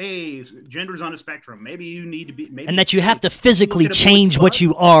 Maybe, hey, gender's on a spectrum. Maybe you need to be, maybe, and that you have to physically change what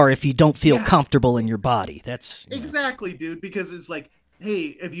you are if you don't feel comfortable in your body. That's exactly, dude. Because it's like,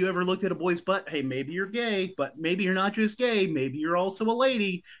 hey, have you ever looked at a boy's butt? Hey, maybe you're gay, but maybe you're not just gay. Maybe you're also a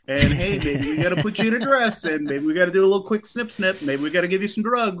lady. And hey, maybe we got to put you in a dress, and maybe we got to do a little quick snip. Maybe we got to give you some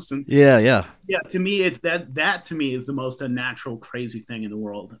drugs. And yeah. To me, it's that to me is the most unnatural, crazy thing in the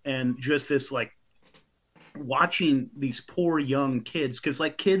world. And just this, like, watching these poor young kids, because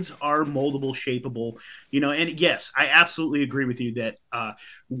like kids are moldable, shapeable, and yes, I absolutely agree with you that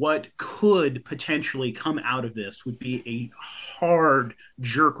what could potentially come out of this would be a hard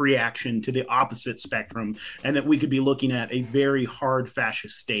jerk reaction to the opposite spectrum, and that we could be looking at a very hard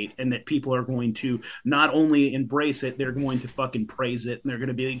fascist state, and that people are going to not only embrace it, they're going to fucking praise it, and they're going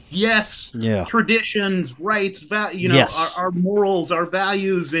to be like, yes, traditions, rights, yes, our morals, our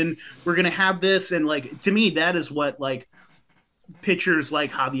values, and we're going to have this. And like, to me, that is what, like, pictures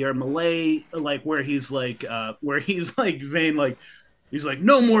like Javier Milei, like where he's saying, like, he's like,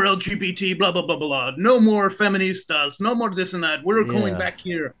 no more LGBT, blah, blah, blah, blah, no more feministas, no more this and that. We're going back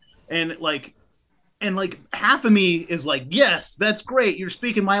here. And like half of me is like, yes, that's great. You're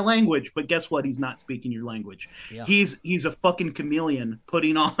speaking my language. But guess what? He's not speaking your language. Yeah. He's a fucking chameleon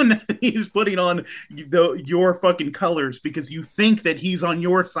putting on your fucking colors because you think that he's on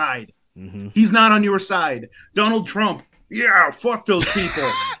your side. Mm-hmm. He's not on your side. Donald Trump. Yeah, fuck those people.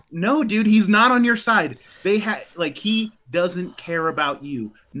 No, dude, he's not on your side. He doesn't care about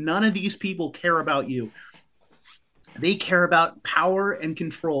you. None of these people care about you. They care about power and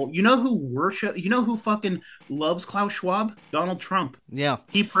control. You know who fucking loves Klaus Schwab? Donald Trump. Yeah.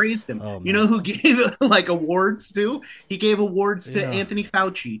 He praised him. Oh, you know who gave awards to? He gave awards to Anthony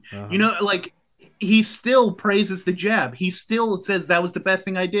Fauci. Uh-huh. He still praises the jab. He still says that was the best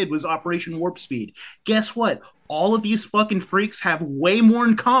thing I did was Operation Warp Speed. Guess what? All of these fucking freaks have way more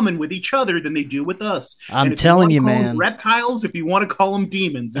in common with each other than they do with us. I'm telling you, man. Reptiles, if you want to call them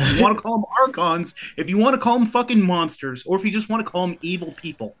demons, if you want to call them archons, if you want to call them fucking monsters, or if you just want to call them evil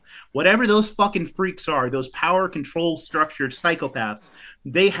people, whatever those fucking freaks are, those power control structured psychopaths,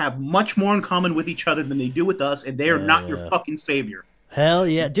 they have much more in common with each other than they do with us, and they are not your fucking savior. Hell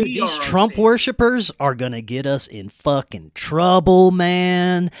yeah. Dude, these Trump worshipers are going to get us in fucking trouble,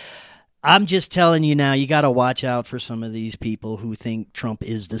 man. I'm just telling you now, you got to watch out for some of these people who think Trump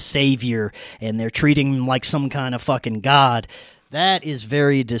is the savior and they're treating him like some kind of fucking god. That is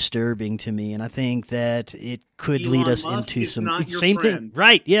very disturbing to me, and I think that it could lead us into some same thing.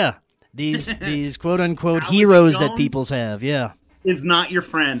 Right, yeah. These quote-unquote heroes that peoples have, yeah. Is not your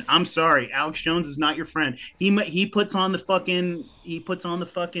friend. I'm sorry, Alex Jones is not your friend. He puts on the fucking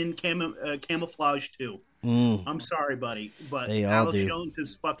camouflage too. I'm sorry, buddy, but Alex Jones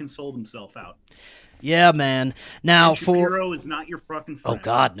has fucking sold himself out. Yeah, man. Now, Shapiro is not your fucking friend. Oh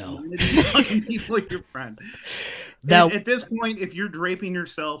God, no. None of these fucking people are your friend. Now, at this point, if you're draping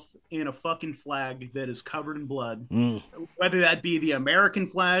yourself in a fucking flag that is covered in blood, whether that be the American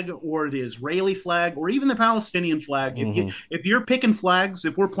flag or the Israeli flag or even the Palestinian flag, if you're picking flags,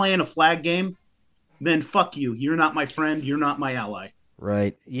 if we're playing a flag game, then fuck you. You're not my friend. You're not my ally.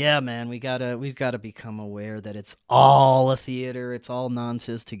 Right. Yeah, man. We've gotta become aware that it's all a theater. It's all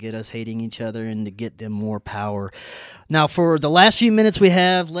nonsense to get us hating each other and to get them more power. Now, for the last few minutes we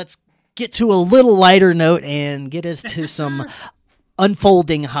have, let's get to a little lighter note and get us to some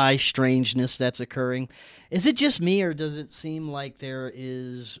unfolding high strangeness that's occurring. Is it just me, or does it seem like there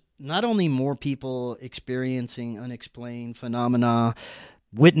is not only more people experiencing unexplained phenomena,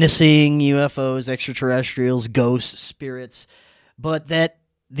 witnessing UFOs, extraterrestrials, ghosts, spirits, but that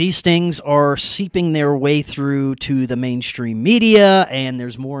these things are seeping their way through to the mainstream media, and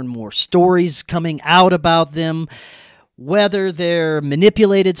there's more and more stories coming out about them? Whether they're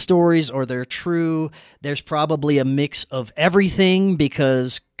manipulated stories or they're true, there's probably a mix of everything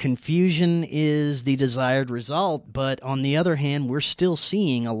because confusion is the desired result. But on the other hand, we're still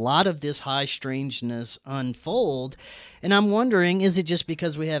seeing a lot of this high strangeness unfold. And I'm wondering, is it just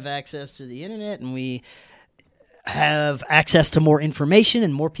because we have access to the internet and we have access to more information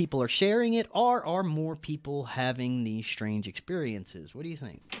and more people are sharing it, or are more people having these strange experiences? What do you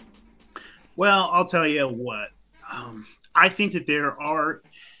think? Well, I'll tell you what. I think that there are.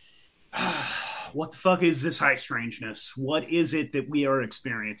 What the fuck is this high strangeness? What is it that we are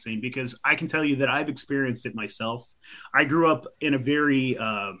experiencing? Because I can tell you that I've experienced it myself. I grew up in a very,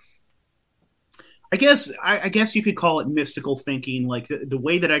 I guess you could call it mystical thinking. Like the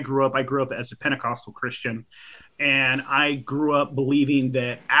way that I grew up as a Pentecostal Christian, And I grew up believing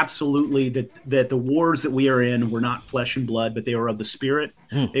that absolutely that the wars that we are in were not flesh and blood, but they were of the spirit.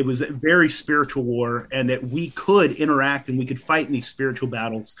 It was a very spiritual war, and that we could interact and we could fight in these spiritual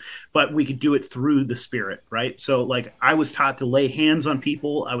battles, but we could do it through the spirit, right? So like I was taught to lay hands on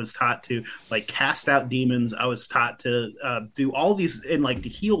people. I was taught to like cast out demons. I was taught to do all these and like to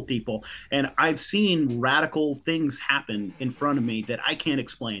heal people. And I've seen radical things happen in front of me that I can't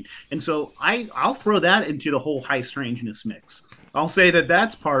explain. And so I'll throw that into the whole high strangeness mix. I'll say that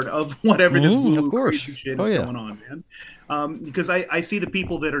that's part of whatever this blue crazy shit is going on, man. Because I see the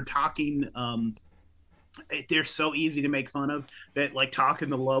people that are talking, they're so easy to make fun of, that like talk in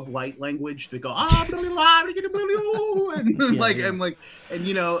the love light language. They go, blah, blah, blah, and like, I'm like, and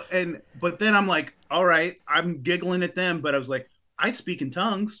you know, but then I'm like, all right, I'm giggling at them, but I was like, I speak in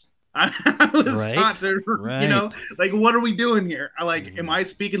tongues. I was taught to, you know, like, what are we doing here? Am I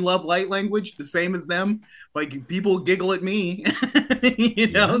speaking love light language the same as them? Like, people giggle at me, you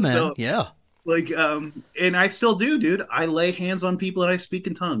know? Like, and I still do, dude. I lay hands on people and I speak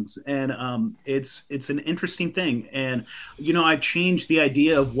in tongues, and it's an interesting thing. And you know, I've changed the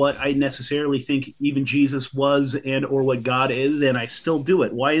idea of what I necessarily think even Jesus was and or what God is, and I still do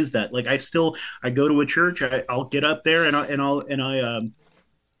it. Why is that? Like, I go to a church, I'll get up there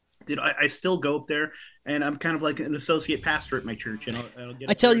I still go up there, and I'm kind of like an associate pastor at my church. And I'll get.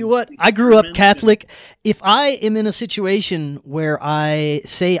 I tell you what, I grew up Catholic. If I am in a situation where I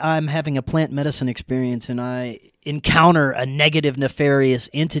say I'm having a plant medicine experience and I encounter a negative, nefarious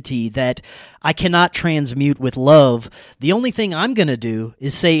entity that I cannot transmute with love, the only thing I'm going to do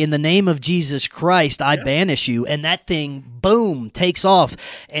is say, in the name of Jesus Christ, I banish you, and that thing, boom, takes off.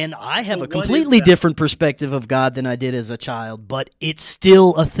 And I have a completely different perspective of God than I did as a child, but it's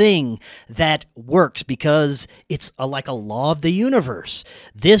still a thing that works because it's like a law of the universe.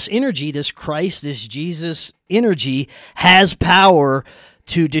 This energy, this Christ, this Jesus energy has power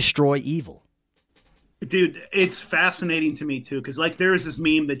to destroy evil. Dude, it's fascinating to me too, because like there was this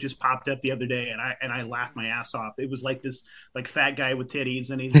meme that just popped up the other day, and I laughed my ass off. It was like this like fat guy with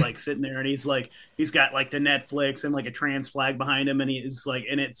titties, and he's like sitting there, and he's got like the Netflix and like a trans flag behind him, and he's like,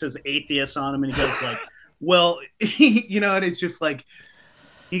 and it says atheist on him, and he goes like, well, you know, and it's just like,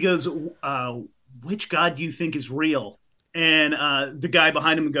 he goes, which God do you think is real? And the guy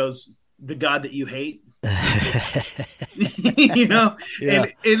behind him goes, the God that you hate. You know,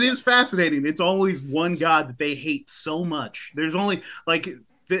 and it is fascinating. It's always one God that they hate so much. There's only like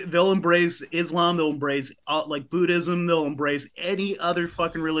they'll embrace Islam, they'll embrace like Buddhism, they'll embrace any other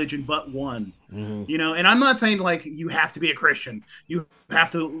fucking religion but one. You know, and I'm not saying like you have to be a Christian, you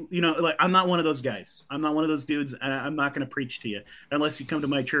have to, you know, like I'm not one of those guys. I'm not one of those dudes, and I'm not going to preach to you unless you come to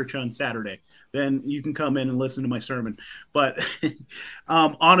my church on Saturday. Then you can come in and listen to my sermon. But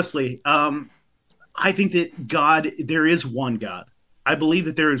honestly, I think that there is one God. I believe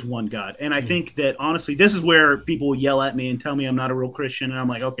that there is one God. And I think that, honestly, this is where people yell at me and tell me I'm not a real Christian. And I'm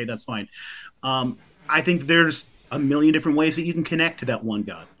like, okay, that's fine. I think there's a million different ways that you can connect to that one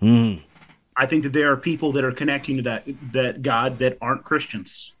God. I think that there are people that are connecting to that God that aren't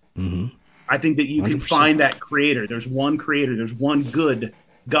Christians. I think that you 100%. Can find that creator. There's one creator. There's one good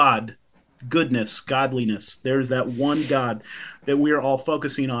God. Goodness, godliness. There's that one God that we are all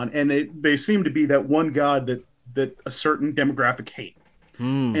focusing on, and they seem to be that one God that a certain demographic hate,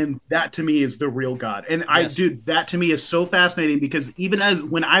 and that to me is the real God. And that to me is so fascinating, because even as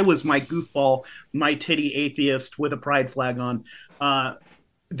when I was my goofball, my titty atheist with a pride flag on,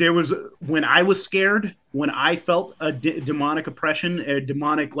 there was when I was scared, when I felt a demonic oppression, a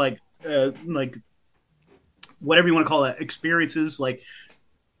demonic like whatever you want to call that, experiences like.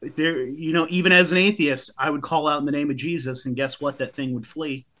 There, you know, even as an atheist, I would call out in the name of Jesus, and guess what? That thing would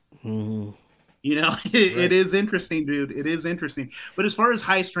flee. You know, it is interesting, dude. It is interesting. But as far as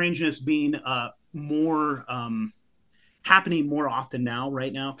high strangeness being more happening more often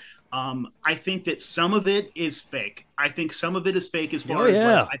right now, I think that some of it is fake. I think some of it is fake as far as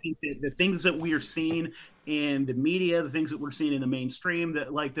like, I think that the things that we are seeing in the media, the things that we're seeing in the mainstream,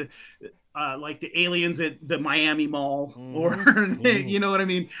 that like the aliens at the Miami Mall, or you know what I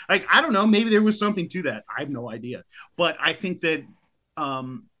mean? Like, I don't know, maybe there was something to that. I have no idea. But I think that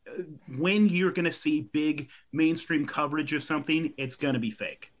when you're going to see big mainstream coverage of something, it's going to be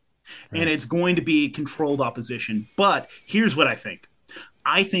fake. And it's going to be controlled opposition. But here's what I think.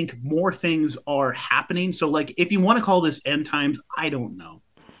 I think more things are happening. So like, if you want to call this end times, I don't know.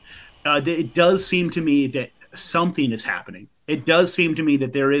 It does seem to me that something is happening. It does seem to me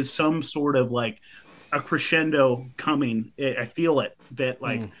that there is some sort of like a crescendo coming. I feel it, that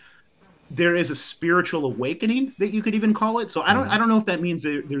like there is a spiritual awakening that you could even call it. So I don't know if that means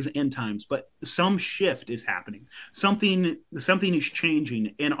that there's end times, but some shift is happening. Something is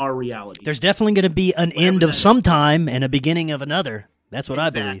changing in our reality. There's definitely going to be an end of some time and a beginning of another. That's what I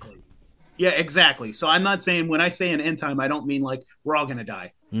believe. Yeah, exactly. So I'm not saying, when I say an end time, I don't mean like we're all going to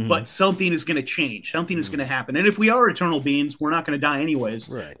die, but something is going to change. Something is going to happen. And if we are eternal beings, we're not going to die anyways.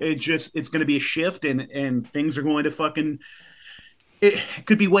 Right. It's going to be a shift, and things are going to fucking, it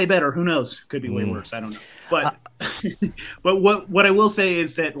could be way better. Who knows? Could be way worse. I don't know. But but what I will say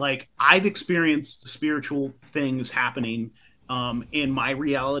is that, like, I've experienced spiritual things happening in my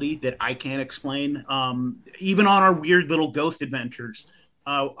reality that I can't explain. Even on our weird little ghost adventures,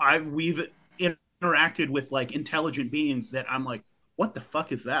 we've interacted with like intelligent beings that I'm like, what the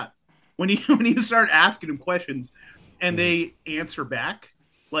fuck is that? When you start asking them questions and they answer back,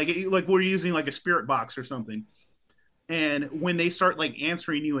 like we're using like a spirit box or something. And when they start like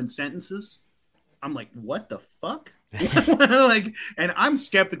answering you in sentences, I'm like, what the fuck? Like, and I'm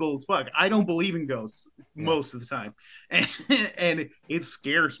skeptical as fuck. I don't believe in ghosts most of the time. And it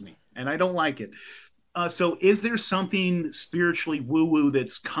scares me and I don't like it. So is there something spiritually woo-woo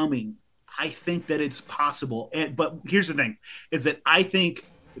that's coming? I think that it's possible. But here's the thing, is that I think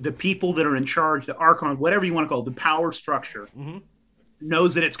the people that are in charge, the Archon, whatever you want to call it, the power structure,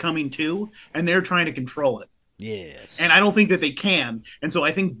 knows that it's coming too, and they're trying to control it. Yes. And I don't think that they can. And so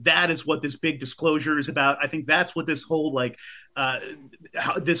I think that is what this big disclosure is about. I think that's what this whole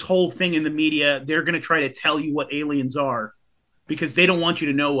this whole thing in the media, they're going to try to tell you what aliens are because they don't want you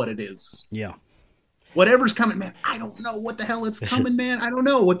to know what it is. Yeah. Whatever's coming, man, I don't know what the hell it's coming, man. I don't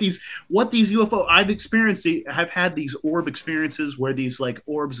know what these UFO I've experienced. I've had these orb experiences where these like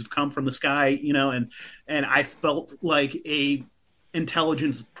orbs have come from the sky, you know, and I felt like a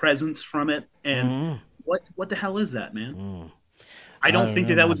intelligent presence from it. And what the hell is that, man? I don't think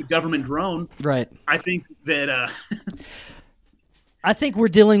that was a government drone. Right. I think that I think we're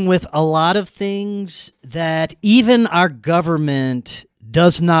dealing with a lot of things that even our government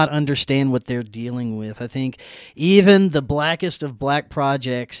does not understand what they're dealing with. I think even the blackest of black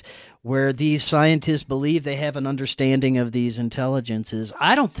projects where these scientists believe they have an understanding of these intelligences,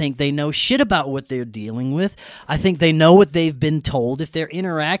 I don't think they know shit about what they're dealing with. I think they know what they've been told. If they're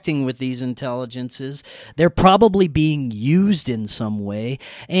interacting with these intelligences, they're probably being used in some way.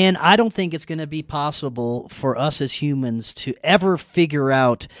 And I don't think it's going to be possible for us as humans to ever figure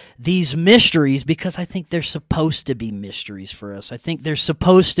out these mysteries, because I think they're supposed to be mysteries for us. I think they're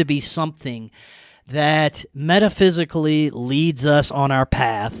supposed to be something that metaphysically leads us on our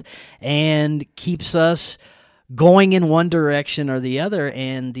path and keeps us going in one direction or the other.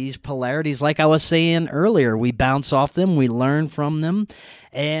 And these polarities, like I was saying earlier, we bounce off them, we learn from them,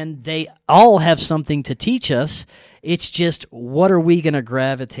 and they all have something to teach us. It's just, what are we going to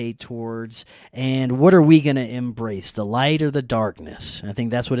gravitate towards, and what are we going to embrace, the light or the darkness? I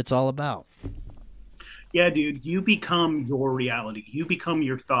think that's what it's all about. Yeah, dude, you become your reality. You become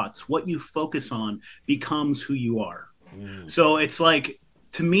your thoughts. What you focus on becomes who you are. So it's like,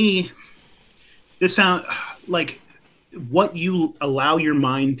 to me, this sound like what you allow your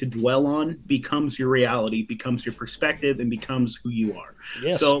mind to dwell on becomes your reality, becomes your perspective, and becomes who you are.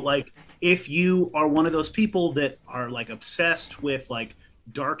 Yes. So like, if you are one of those people that are like obsessed with like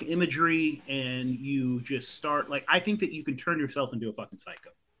dark imagery and you just start like, I think that you can turn yourself into a fucking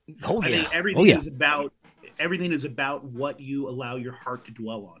psycho. Oh, yeah. I think everything is about what you allow your heart to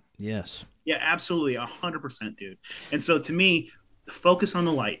dwell on. Yes. Yeah, absolutely. 100%, dude. And so to me, focus on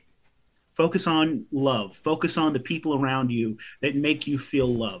the light, focus on love, focus on the people around you that make you feel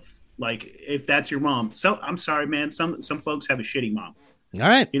love. Like if that's your mom. So I'm sorry, man. Some folks have a shitty mom. All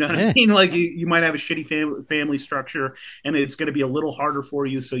right. You know what I mean? Like you might have a shitty family structure and it's going to be a little harder for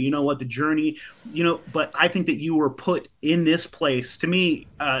you. So you know what, the journey, you know, but I think that you were put in this place. To me,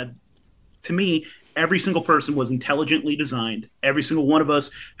 every single person was intelligently designed. Every single one of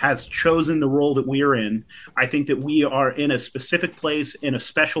us has chosen the role that we are in. I think that we are in a specific place, in a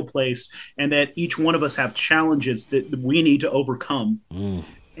special place, and that each one of us have challenges that we need to overcome.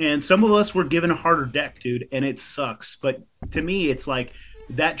 And some of us were given a harder deck, dude, and it sucks. But to me, it's like,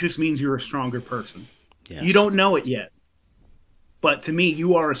 that just means you're a stronger person. Yes. You don't know it yet. But to me,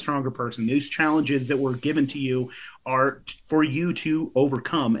 you are a stronger person. These challenges that were given to you are for you to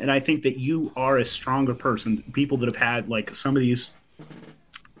overcome. And I think that you are a stronger person. People that have had like some of these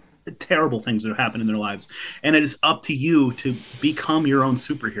terrible things that have happened in their lives. And it is up to you to become your own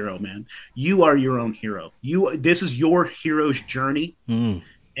superhero, man. You are your own hero. This is your hero's journey.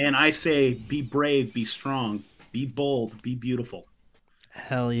 And I say, be brave, be strong, be bold, be beautiful.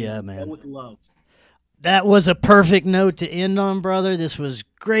 Hell yeah, man. Go with love. That was a perfect note to end on, brother. This was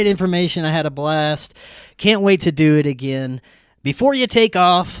great information. I had a blast. Can't wait to do it again. Before you take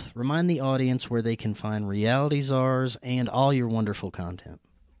off, remind the audience where they can find Reality Czars and all your wonderful content.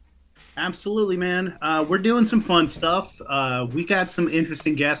 Absolutely, man. We're doing some fun stuff. We got some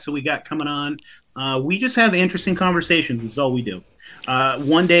interesting guests that we got coming on. We just have interesting conversations. That's all we do.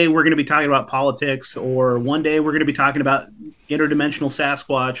 One day we're going to be talking about politics, or one day we're going to be talking about interdimensional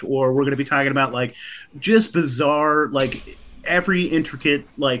Sasquatch, or we're going to be talking about like just bizarre, like every intricate,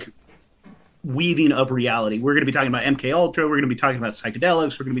 like weaving of reality. We're going to be talking about MK Ultra. We're going to be talking about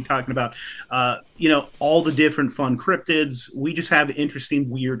psychedelics. We're going to be talking about, all the different fun cryptids. We just have interesting,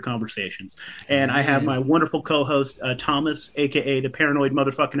 weird conversations. And I have my wonderful co-host, Thomas, aka the Paranoid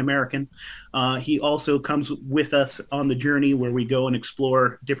Motherfucking American. He also comes with us on the journey where we go and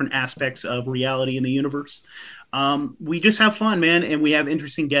explore different aspects of reality in the universe. We just have fun, man, and we have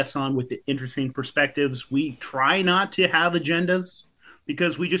interesting guests on with interesting perspectives. We try not to have agendas,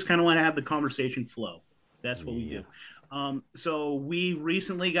 because we just kind of want to have the conversation flow. That's what we do. So we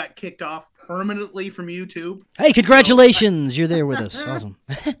recently got kicked off permanently from YouTube. Hey, congratulations. You're there with us. Awesome.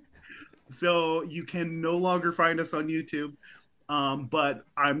 So you can no longer find us on YouTube. But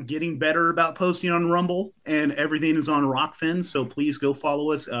I'm getting better about posting on Rumble, and everything is on Rockfin. So please go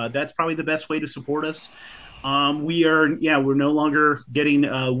follow us. That's probably the best way to support us. We're no longer getting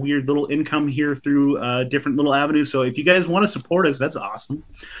a weird little income here through different little avenues. So if you guys want to support us, that's awesome.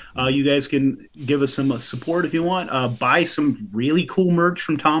 You guys can give us some support if you want. Buy some really cool merch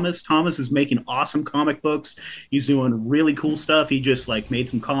from Thomas. Thomas is making awesome comic books. He's doing really cool stuff. He just made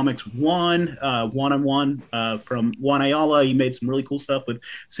some comics one-on-one from Juan Ayala. He made some really cool stuff with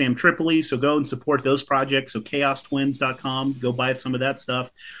Sam Tripoli. So go and support those projects. So chaostwins.com. Go buy some of that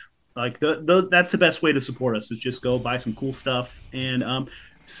stuff. That's the best way to support us, is just go buy some cool stuff and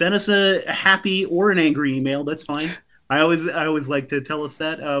send us a happy or an angry email. That's fine. I always like to tell us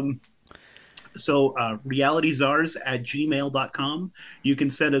that. realityzars@gmail.com. You can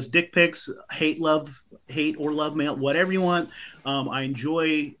send us dick pics, hate or love mail, whatever you want. I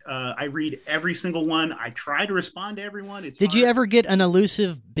enjoy. I read every single one. I try to respond to everyone. Did you ever get an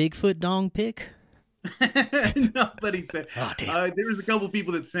elusive Bigfoot dong pic? Nobody said. Oh, damn. There was a couple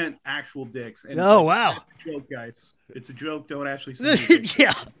people that sent actual dicks. And wow! It's a joke, guys. It's a joke. Don't actually send dicks.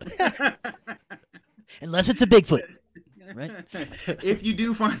 Yeah. Unless it's a Bigfoot, right? If you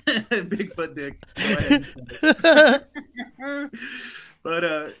do find a Bigfoot dick, go ahead and send it.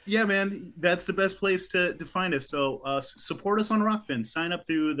 But yeah, man, that's the best place to find us. So support us on Rockfin. Sign up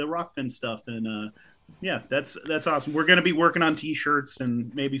through the Rockfin stuff, and yeah, that's awesome. We're going to be working on T-shirts,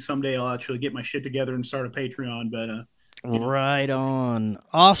 and maybe someday I'll actually get my shit together and start a Patreon. But right on.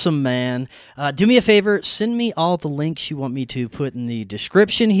 Awesome, man. Do me a favor. Send me all the links you want me to put in the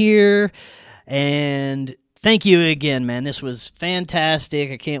description here. And thank you again, man. This was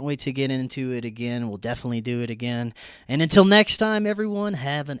fantastic. I can't wait to get into it again. We'll definitely do it again. And until next time, everyone,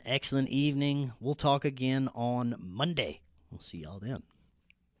 have an excellent evening. We'll talk again on Monday. We'll see y'all then.